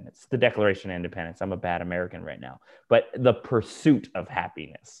Independence? The Declaration of Independence. I'm a bad American right now. But the pursuit of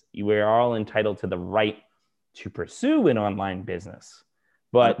happiness. We are all entitled to the right to pursue an online business.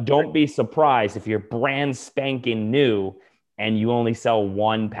 But don't be surprised if you're brand spanking new and you only sell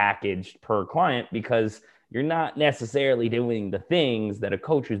one package per client, because you're not necessarily doing the things that a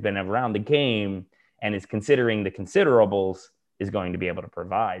coach who's been around the game and is considering the considerables is going to be able to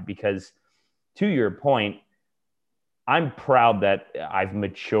provide. Because to your point, I'm proud that I've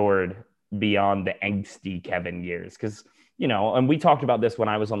matured beyond the angsty Kevin years. Because, you know, and we talked about this when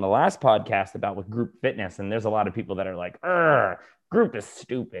I was on the last podcast about with group fitness. And there's a lot of people that are like, group is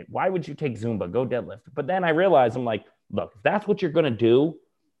stupid. Why would you take Zumba? Go deadlift. But then I realized, I'm like, look, if that's what you're going to do,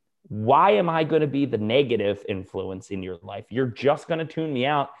 why am I going to be the negative influence in your life? You're just going to tune me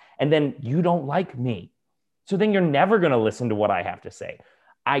out. And then you don't like me. So then you're never going to listen to what I have to say.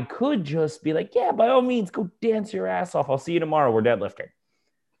 I could just be like, yeah, by all means, go dance your ass off. I'll see you tomorrow. We're deadlifting.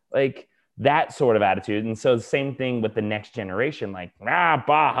 Like that sort of attitude. And so the same thing with the next generation, like,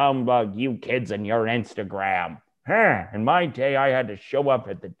 bah humbug, you kids and your Instagram. In my day, I had to show up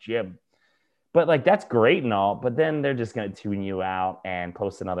at the gym. But like, that's great and all, but then they're just going to tune you out and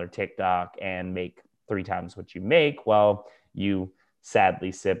post another TikTok and make 3 times what you make while you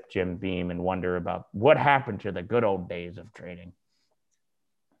sadly sip Jim Beam and wonder about what happened to the good old days of training.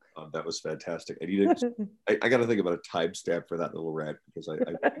 That was fantastic. I got to think about a timestamp for that little rant because I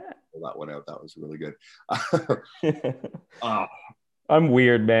pulled that one out. That was really good. I'm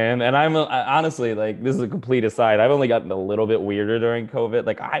weird, man. And I'm honestly, like, this is a complete aside. I've only gotten a little bit weirder during COVID.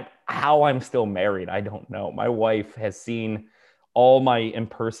 Like how I'm still married, I don't know. My wife has seen all my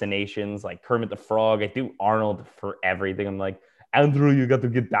impersonations, like Kermit the Frog. I do Arnold for everything. I'm like, Andrew, you got to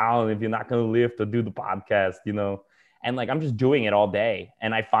get down if you're not going to lift or do the podcast, you know? And like, I'm just doing it all day.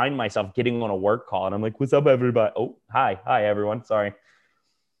 And I find myself getting on a work call and I'm like, what's up, everybody? Oh, hi, everyone. Sorry.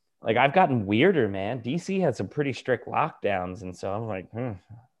 Like, I've gotten weirder, man. DC had some pretty strict lockdowns. And so I'm like,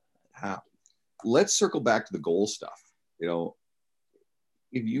 Let's circle back to the goal stuff. You know,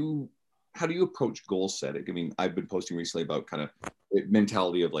 how do you approach goal setting? I mean, I've been posting recently about kind of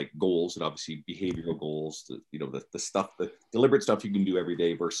mentality of like goals and obviously behavioral goals, the stuff, the deliberate stuff you can do every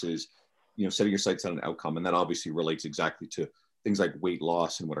day versus, you know, setting your sights on an outcome. And that obviously relates exactly to things like weight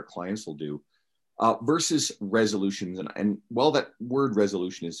loss and what our clients will do. Versus resolutions. And while that word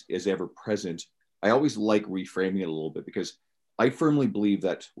resolution is ever present, I always like reframing it a little bit because I firmly believe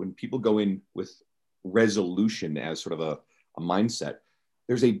that when people go in with resolution as sort of a mindset,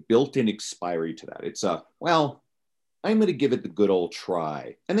 there's a built-in expiry to that. It's well, I'm going to give it the good old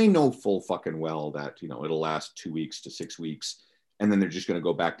try. And they know full fucking well that, you know, it'll last 2 weeks to 6 weeks. And then they're just going to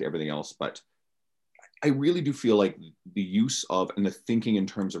go back to everything else. But I really do feel like the use of and the thinking in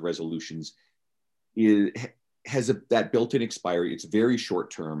terms of resolutions has that built-in expiry. It's very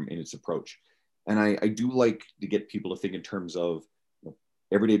short-term in its approach. And I do like to get people to think in terms of, you know,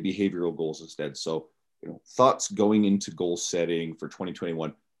 everyday behavioral goals instead. So, you know, thoughts going into goal setting for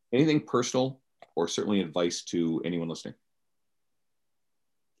 2021, anything personal or certainly advice to anyone listening?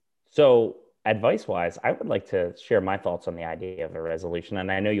 So advice-wise, I would like to share my thoughts on the idea of a resolution,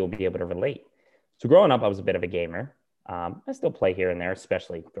 and I know you'll be able to relate. So growing up, I was a bit of a gamer. I still play here and there,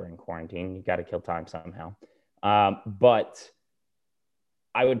 especially during quarantine. You got to kill time somehow. But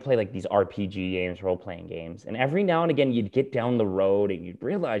I would play like these RPG games, role-playing games. And every now and again, you'd get down the road and you'd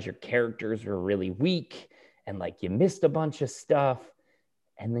realize your characters were really weak and like you missed a bunch of stuff.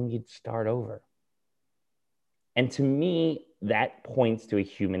 And then you'd start over. And to me, that points to a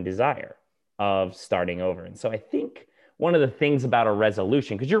human desire of starting over. And so I think one of the things about a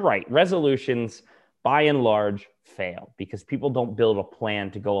resolution, because you're right, resolutions by and large fail because people don't build a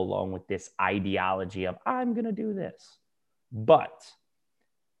plan to go along with this ideology of I'm going to do this. But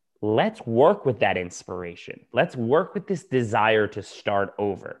let's work with that inspiration. Let's work with this desire to start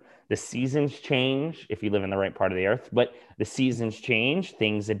over. The seasons change if you live in the right part of the earth, but the seasons change,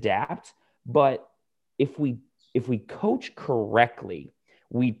 things adapt. But if we coach correctly,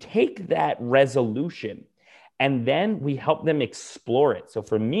 we take that resolution and then we help them explore it. So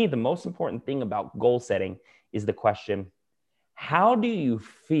for me, the most important thing about goal setting is the question, how do you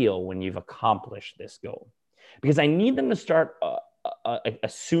feel when you've accomplished this goal? Because I need them to start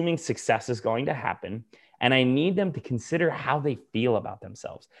assuming success is going to happen. And I need them to consider how they feel about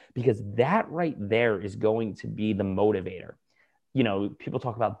themselves, because that right there is going to be the motivator. You know, people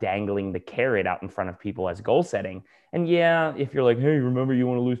talk about dangling the carrot out in front of people as goal setting. And yeah, if you're like, hey, remember you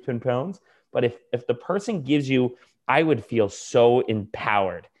want to lose 10 pounds? But if the person gives you, I would feel so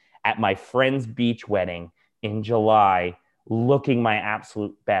empowered at my friend's beach wedding in July, looking my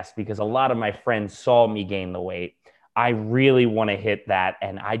absolute best because a lot of my friends saw me gain the weight. I really want to hit that.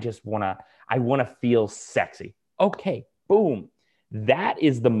 And I want to feel sexy. Okay, boom. That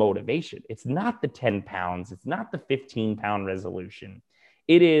is the motivation. It's not the 10 pounds. It's not the 15-pound resolution.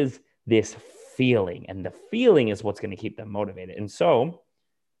 It is this feeling. And the feeling is what's going to keep them motivated. And so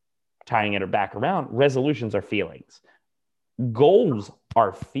tying it back around, resolutions are feelings. Goals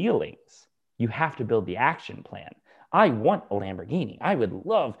are feelings. You have to build the action plan. I want a Lamborghini. I would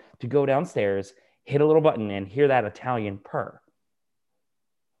love to go downstairs, hit a little button and hear that Italian purr.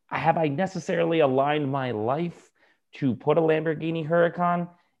 have I necessarily aligned my life to put a Lamborghini Huracan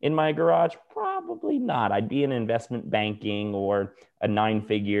in my garage? Probably not. I'd be in investment banking or a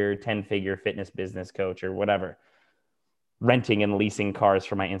 9-figure, 10-figure fitness business coach or whatever, renting and leasing cars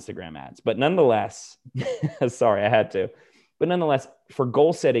for my Instagram ads. But nonetheless, sorry, I had to. But nonetheless, for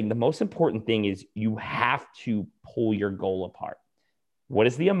goal setting, the most important thing is you have to pull your goal apart. What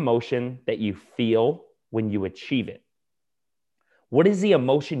is the emotion that you feel when you achieve it? What is the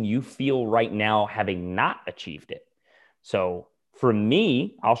emotion you feel right now having not achieved it? So for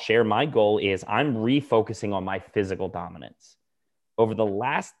me, I'll share my goal is I'm refocusing on my physical dominance. Over the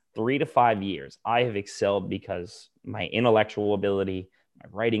last 3 to 5 years, I have excelled because my intellectual ability, my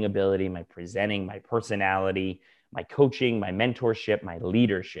writing ability, my presenting, my personality, my coaching, my mentorship, my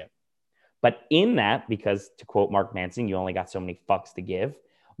leadership. But in that, because to quote Mark Manson, you only got so many fucks to give,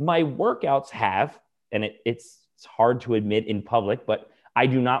 my workouts have, and it's hard to admit in public, but I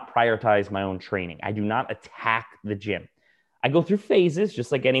do not prioritize my own training. I do not attack the gym. I go through phases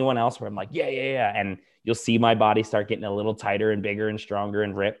just like anyone else where I'm like, yeah. And you'll see my body start getting a little tighter and bigger and stronger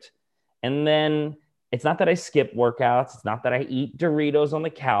and ripped. And then it's not that I skip workouts. It's not that I eat Doritos on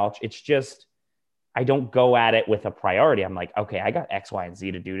the couch. It's just, I don't go at it with a priority. I'm like, okay, I got X, Y, and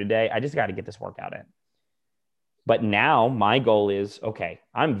Z to do today. I just got to get this workout in. But now my goal is, okay,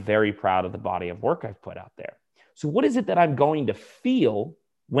 I'm very proud of the body of work I've put out there. So what is it that I'm going to feel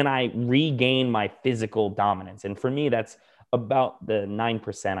when I regain my physical dominance? And for me, that's about the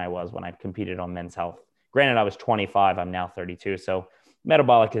 9% I was when I competed on Men's Health. Granted, I was 25, I'm now 32. So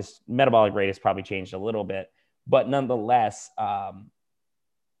metabolic rate has probably changed a little bit, but nonetheless,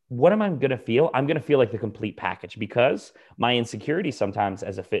 what am I going to feel? I'm going to feel like the complete package, because my insecurity sometimes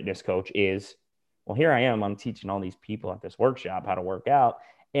as a fitness coach is, well, here I am, I'm teaching all these people at this workshop how to work out.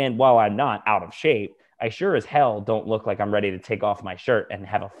 And while I'm not out of shape, I sure as hell don't look like I'm ready to take off my shirt and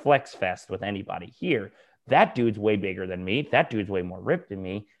have a flex fest with anybody here. That dude's way bigger than me. That dude's way more ripped than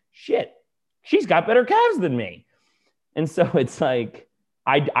me. Shit, she's got better calves than me. And so it's like,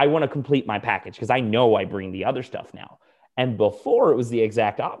 I want to complete my package because I know I bring the other stuff now. And before, it was the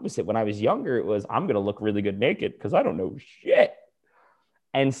exact opposite. When I was younger, it was, I'm going to look really good naked because I don't know shit.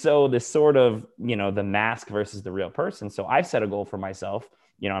 And so this sort of, the mask versus the real person. So I've set a goal for myself.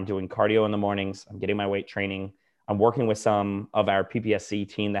 I'm doing cardio in the mornings. I'm getting my weight training. I'm working with some of our PPSC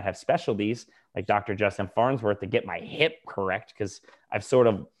team that have specialties like Dr. Justin Farnsworth to get my hip correct, because I've sort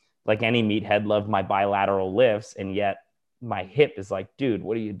of, like any meathead, loved my bilateral lifts. And yet my hip is like, dude,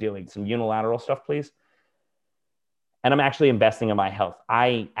 what are you doing? Some unilateral stuff, please. And I'm actually investing in my health.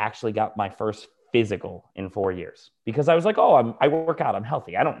 I actually got my first physical in 4 years because I was like, oh, I work out, I'm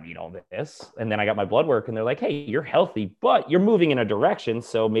healthy, I don't need all this. And then I got my blood work and they're like, hey, you're healthy, but you're moving in a direction.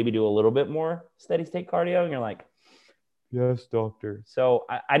 So maybe do a little bit more steady state cardio. And you're like, yes, doctor. So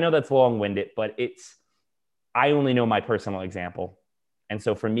I know that's long-winded, but I only know my personal example. And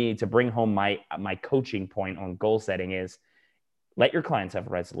so for me to bring home my coaching point on goal setting is, let your clients have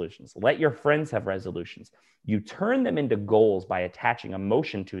resolutions. Let your friends have resolutions. You turn them into goals by attaching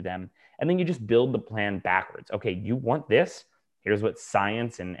emotion to them, and then you just build the plan backwards. Okay, you want this. Here's what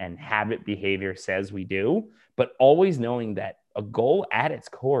science and habit behavior says we do, but always knowing that a goal at its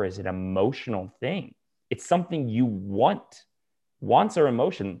core is an emotional thing. It's something you want. Wants are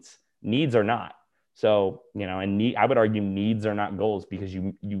emotions, needs are not. So, I would argue needs are not goals because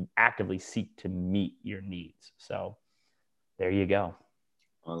you actively seek to meet your needs. So there you go.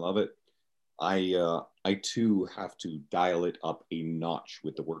 I love it. I too have to dial it up a notch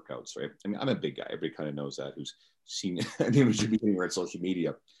with the workouts, right? I mean, I'm a big guy. Everybody kind of knows that, who's seen who should be hitting on social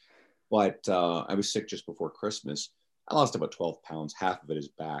media. But I was sick just before Christmas. I lost about 12 pounds. Half of it is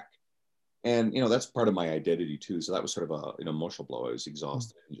back. And, that's part of my identity too. So that was sort of an emotional blow. I was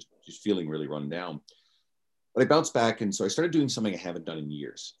exhausted and just feeling really run down. But I bounced back, and so I started doing something I haven't done in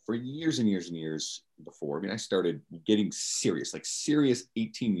years. For years and years and years before. I mean, I started getting serious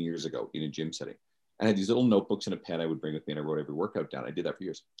 18 years ago in a gym setting. I had these little notebooks and a pen I would bring with me, and I wrote every workout down. I did that for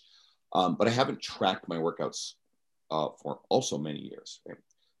years. But I haven't tracked my workouts for also many years. Right?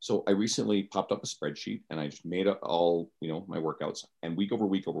 So I recently popped up a spreadsheet, and I just made up all, my workouts. And week over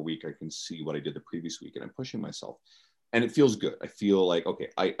week over week, I can see what I did the previous week, and I'm pushing myself. And it feels good. I feel like, okay,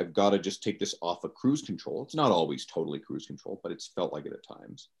 I've got to just take this off of cruise control. It's not always totally cruise control, but it's felt like it at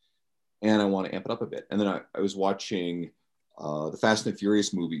times. And I want to amp it up a bit. And then I was watching the Fast and the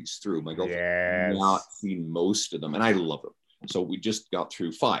Furious movies through. My girlfriend has not seen most of them, and I love them. So we just got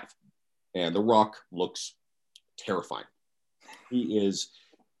through 5. And The Rock looks terrifying. He is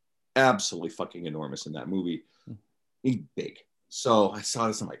absolutely fucking enormous in that movie. He's big. So I saw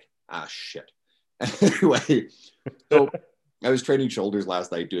this, I'm like, shit. Anyway, so I was training shoulders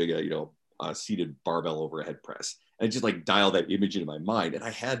last night doing a seated barbell overhead press. And I just like dialed that image into my mind, and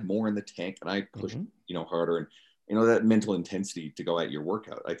I had more in the tank, and I pushed, harder, and that mental intensity to go at your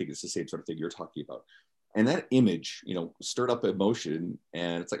workout. I think it's the same sort of thing you're talking about. And that image, stirred up emotion,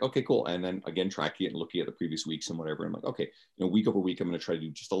 and it's like, okay, cool. And then again, tracking it and looking at the previous weeks and whatever. I'm like, okay, week over week, I'm going to try to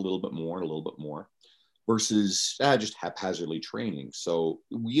do just a little bit more and a little bit more versus just haphazardly training. So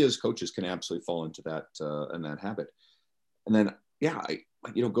we as coaches can absolutely fall into that and that habit. And then,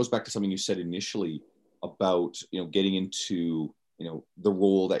 it goes back to something you said initially about, getting into, the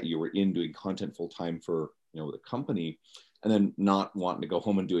role that you were in doing content full time for, the company, and then not wanting to go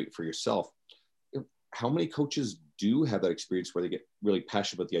home and do it for yourself. How many coaches do have that experience where they get really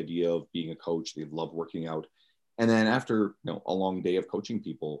passionate about the idea of being a coach? They love working out. And then after, a long day of coaching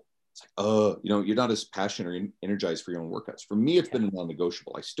people, it's like, you're not as passionate or energized for your own workouts. For me, it's been a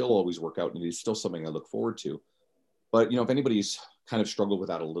non-negotiable. I still always work out, and it's still something I look forward to. But, if anybody's kind of struggled with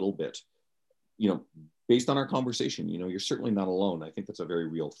that a little bit, based on our conversation, you're certainly not alone. I think that's a very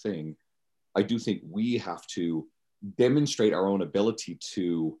real thing. I do think we have to demonstrate our own ability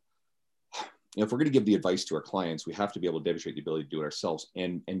to, if we're going to give the advice to our clients, we have to be able to demonstrate the ability to do it ourselves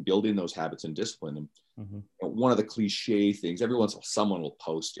and build in those habits and discipline. And one of the cliche things, every once in a while, someone will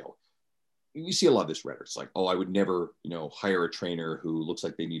post, you see a lot of this rhetoric. It's like, oh, I would never, hire a trainer who looks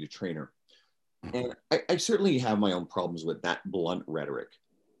like they need a trainer. And I certainly have my own problems with that blunt rhetoric.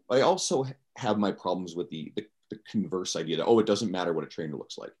 But I also have my problems with the converse idea that, oh, it doesn't matter what a trainer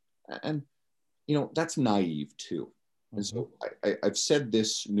looks like. And, that's naive too. And so I've said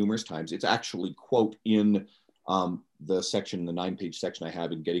this numerous times. It's actually quote in the 9-page section I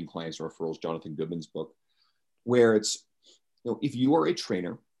have in Getting Clients and Referrals, Jonathan Goodman's book, where it's, if you are a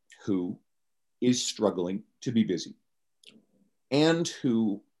trainer who is struggling to be busy and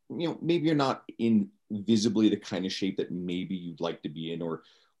who, maybe you're not in visibly the kind of shape that maybe you'd like to be in, or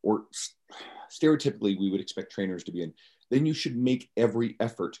stereotypically we would expect trainers to be in, then you should make every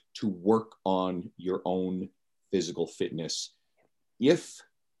effort to work on your own physical fitness. If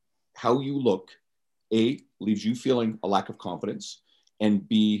how you look, A, leaves you feeling a lack of confidence, and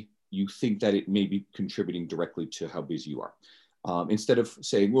B, you think that it may be contributing directly to how busy you are. Instead of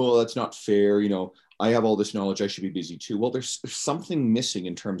saying, well, that's not fair, I have all this knowledge, I should be busy too. Well, there's something missing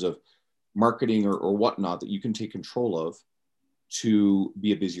in terms of marketing or whatnot that you can take control of to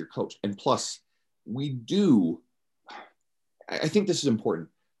be a busier coach. And plus, I think this is important.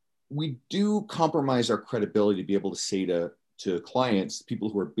 We do compromise our credibility to be able to say to clients, people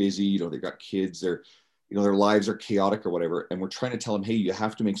who are busy, they've got kids, their lives are chaotic or whatever. And we're trying to tell them, hey, you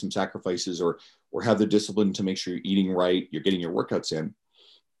have to make some sacrifices or have the discipline to make sure you're eating right, you're getting your workouts in.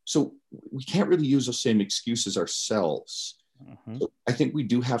 So we can't really use those same excuses ourselves. So I think we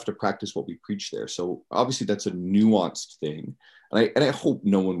do have to practice what we preach there. So obviously that's a nuanced thing. And I hope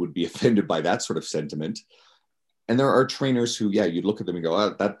no one would be offended by that sort of sentiment. And there are trainers who, you'd look at them and go,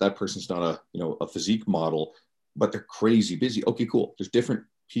 oh, that person's not a physique model, but they're crazy busy. Okay, cool. There's different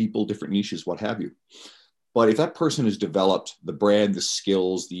people, different niches, what have you. But if that person has developed the brand, the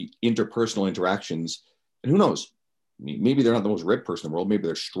skills, the interpersonal interactions, and who knows, maybe they're not the most ripped person in the world. Maybe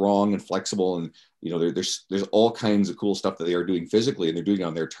they're strong and flexible, and there's all kinds of cool stuff that they are doing physically, and they're doing it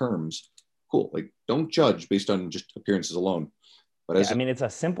on their terms. Cool. Like, don't judge based on just appearances alone. But it's a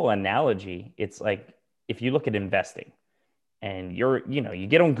simple analogy. It's like if you look at investing, and you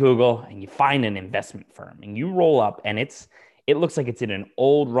get on Google and you find an investment firm, and you roll up, and it looks like it's in an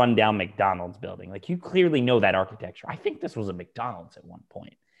old rundown McDonald's building. Like, you clearly know that architecture. I think this was a McDonald's at one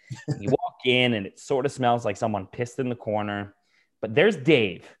point. You walk in and it sort of smells like someone pissed in the corner, but there's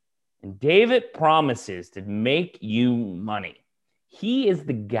Dave, and David promises to make you money. He is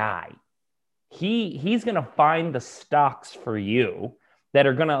the guy. He's going to find the stocks for you that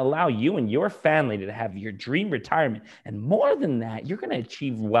are going to allow you and your family to have your dream retirement. And more than that, you're going to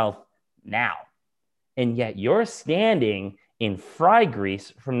achieve wealth now. And yet you're standing in fry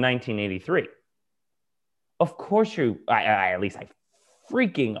grease from 1983. Of course at least I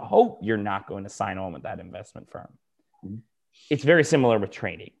freaking hope you're not going to sign on with that investment firm. It's very similar with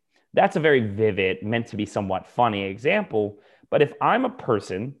training. That's a very vivid, meant to be somewhat funny example. But if I'm a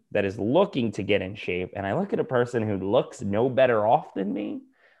person that is looking to get in shape, and I look at a person who looks no better off than me,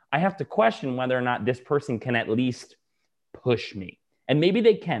 I have to question whether or not this person can at least push me. And maybe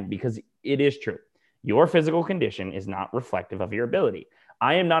they can, because it is true. Your physical condition is not reflective of your ability.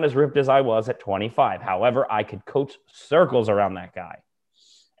 I am not as ripped as I was at 25. However, I could coach circles around that guy.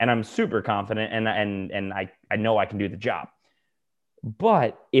 And I'm super confident, and I know I can do the job.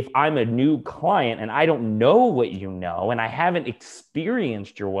 But if I'm a new client and I don't know what you know and I haven't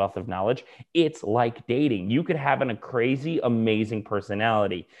experienced your wealth of knowledge, it's like dating. You could have a crazy, amazing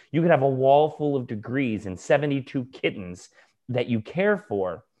personality. You could have a wall full of degrees and 72 kittens that you care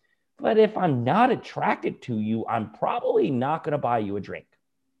for. But if I'm not attracted to you, I'm probably not going to buy you a drink,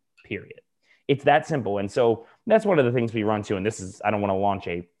 period. It's that simple. And so that's one of the things we run to. And this is, I don't want to launch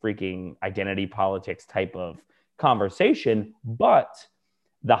a freaking identity politics type of conversation, but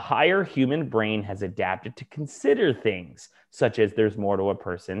the higher human brain has adapted to consider things such as there's more to a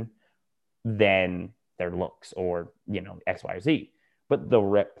person than their looks or, X, Y, or Z. But the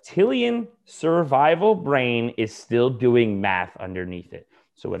reptilian survival brain is still doing math underneath it.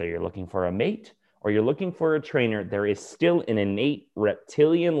 So whether you're looking for a mate or you're looking for a trainer, there is still an innate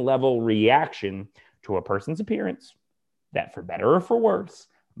reptilian level reaction to a person's appearance that, for better or for worse,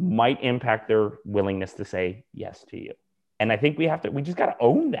 might impact their willingness to say yes to you. And I think we just got to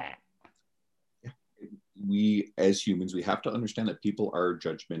own that. We, as humans, we have to understand that people are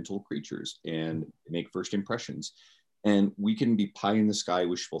judgmental creatures and make first impressions. And we can be pie in the sky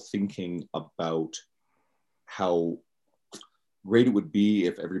wishful thinking about how great it would be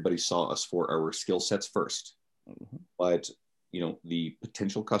if everybody saw us for our skill sets first. Mm-hmm. But, the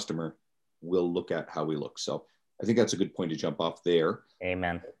potential customer will look at how we look. So I think that's a good point to jump off there.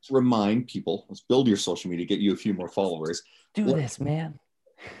 Amen. Let's remind people, let's build your social media, get you a few more followers. This, man.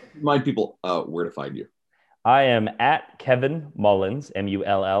 Remind people where to find you. I am at Kevin Mullins,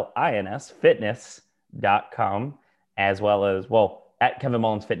 Mullins, fitness.com, as well as, at Kevin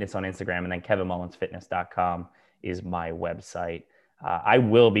Mullins Fitness on Instagram, and then kevinmullinsfitness.com is my website. I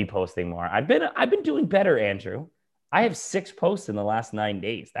will be posting more. I've been doing better, Andrew. I have 6 posts in the last 9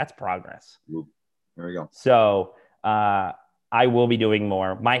 days. That's progress. Ooh, there we go. So I will be doing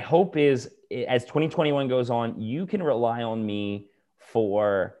more. My hope is, as 2021 goes on, you can rely on me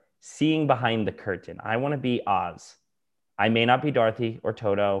for seeing behind the curtain. I want to be Oz. I may not be Dorothy or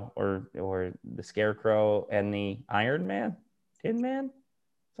Toto or the Scarecrow and the Iron Man, Tin Man,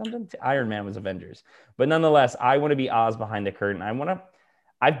 something. Iron Man was Avengers, but nonetheless, I want to be Oz behind the curtain.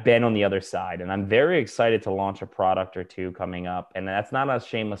 I've been on the other side, and I'm very excited to launch a product or two coming up. And that's not a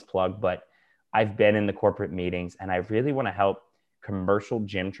shameless plug, but I've been in the corporate meetings, and I really want to help commercial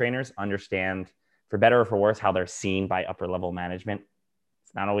gym trainers understand, for better or for worse, how they're seen by upper level management.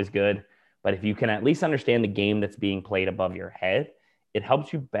 It's not always good, but if you can at least understand the game that's being played above your head, it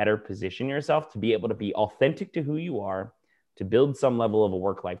helps you better position yourself to be able to be authentic to who you are, to build some level of a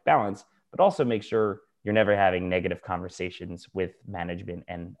work-life balance, but also make sure you're never having negative conversations with management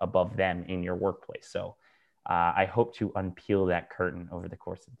and above them in your workplace. So I hope to unpeel that curtain over the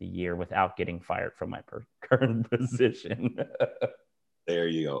course of the year without getting fired from my current position. There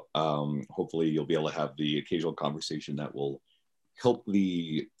you go. Hopefully you'll be able to have the occasional conversation that will help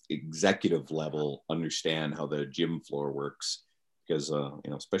the executive level understand how the gym floor works. Because,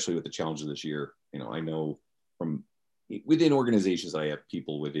 especially with the challenges this year, I know from within organizations that I have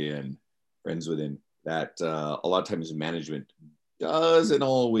people within, friends within, that a lot of times management doesn't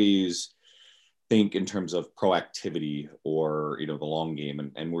always think in terms of proactivity or, the long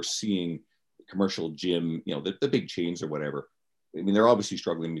game. And we're seeing commercial gym, the big chains or whatever. I mean, they're obviously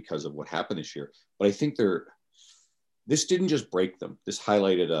struggling because of what happened this year, but I think this didn't just break them. This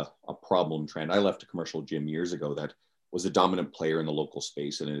highlighted a problem trend. I left a commercial gym years ago that was a dominant player in the local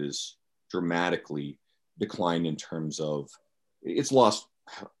space, and it is dramatically declined in terms of it's lost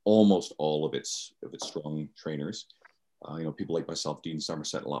almost all of its strong trainers. People like myself, Dean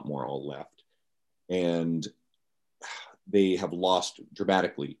Somerset, a lot more all left. And they have lost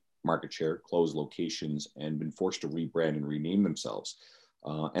dramatically market share, closed locations, and been forced to rebrand and rename themselves.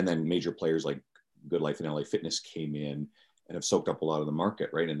 And then major players like Good Life and LA Fitness came in and have soaked up a lot of the market,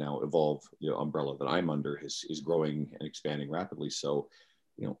 right? And now Evolve, the umbrella that I'm under, is growing and expanding rapidly. So,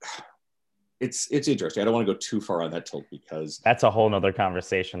 it's interesting. I don't want to go too far on that tilt because that's a whole nother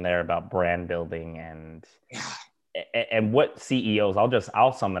conversation there about brand building and what CEOs,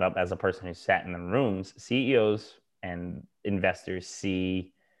 I'll sum it up as a person who sat in the rooms. CEOs and investors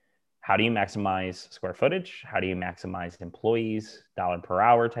see, how do you maximize square footage? How do you maximize employees, dollar per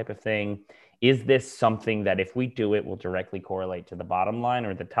hour type of thing? Is this something that if we do it will directly correlate to the bottom line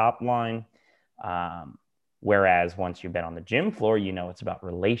or the top line? Whereas once you've been on the gym floor, it's about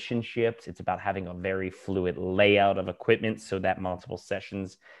relationships. It's about having a very fluid layout of equipment so that multiple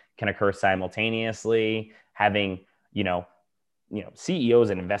sessions can occur simultaneously. Having, CEOs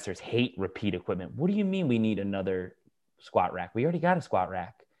and investors hate repeat equipment. What do you mean we need another squat rack? We already got a squat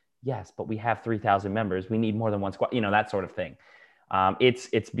rack. Yes, but we have 3,000 members. We need more than one squat, that sort of thing.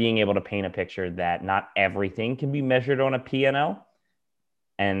 It's being able to paint a picture that not everything can be measured on a P&L,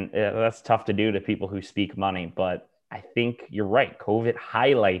 And that's tough to do to people who speak money. But I think you're right. COVID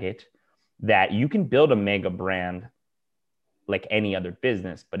highlighted that you can build a mega brand like any other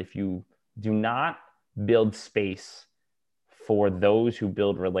business. But if you do not build space for those who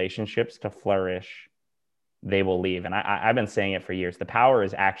build relationships to flourish, they will leave. And I've been saying it for years. The power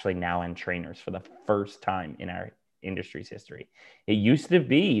is actually now in trainers for the first time in our industry's history. It used to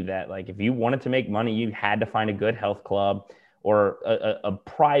be that, like, if you wanted to make money, you had to find a good health club or a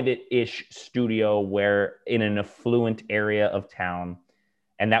private-ish studio where in an affluent area of town.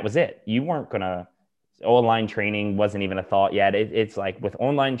 And that was it. You weren't going to, online training wasn't even a thought yet. It's like with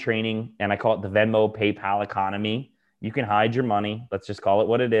online training, and I call it the Venmo PayPal economy, you can hide your money. Let's just call it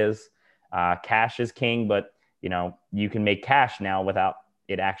what it is. Cash is king, but you can make cash now without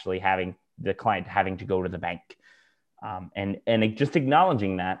it actually having the client having to go to the bank. And just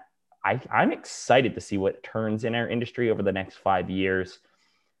acknowledging that, I'm excited to see what turns in our industry over the next 5 years,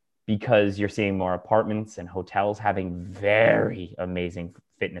 because you're seeing more apartments and hotels having very amazing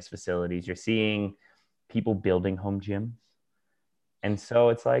fitness facilities. You're seeing people building home gyms. And so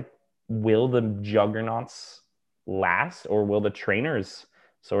it's like, will the juggernauts last, or will the trainers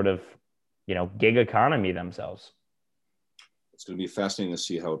sort of, gig economy themselves? It's going to be fascinating to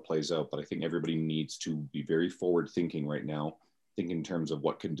see how it plays out, but I think everybody needs to be very forward thinking right now, thinking in terms of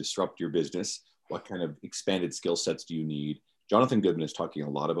what can disrupt your business, what kind of expanded skill sets do you need. Jonathan Goodman is talking a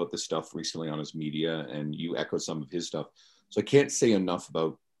lot about this stuff recently on his media, and you echo some of his stuff. So I can't say enough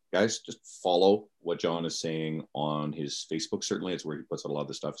about, guys, just follow what John is saying on his Facebook. Certainly it's where he puts out a lot of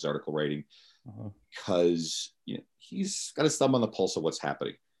the stuff, his article writing, because he's got his thumb on the pulse of what's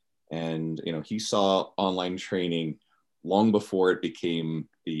happening. And he saw online training long before it became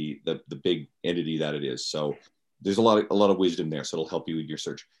the big entity that it is. So there's a lot of wisdom there. So it'll help you with your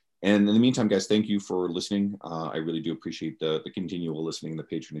search. And in the meantime, guys, thank you for listening. I really do appreciate the continual listening and the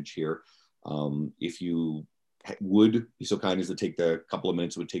patronage here. If you would be so kind as to take the couple of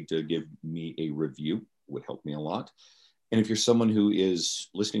minutes it would take to give me a review, it would help me a lot. And if you're someone who is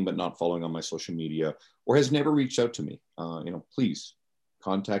listening but not following on my social media, or has never reached out to me, please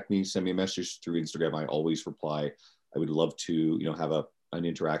contact me, send me a message through Instagram. I always reply. I would love to, have an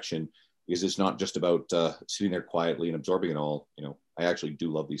interaction, because it's not just about sitting there quietly and absorbing it all. I actually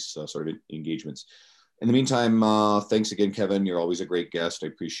do love these sort of engagements. In the meantime, thanks again, Kevin. You're always a great guest. I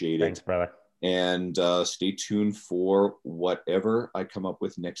appreciate it. Thanks, brother. And stay tuned for whatever I come up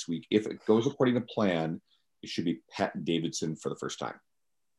with next week. If it goes according to plan, it should be Pat Davidson for the first time.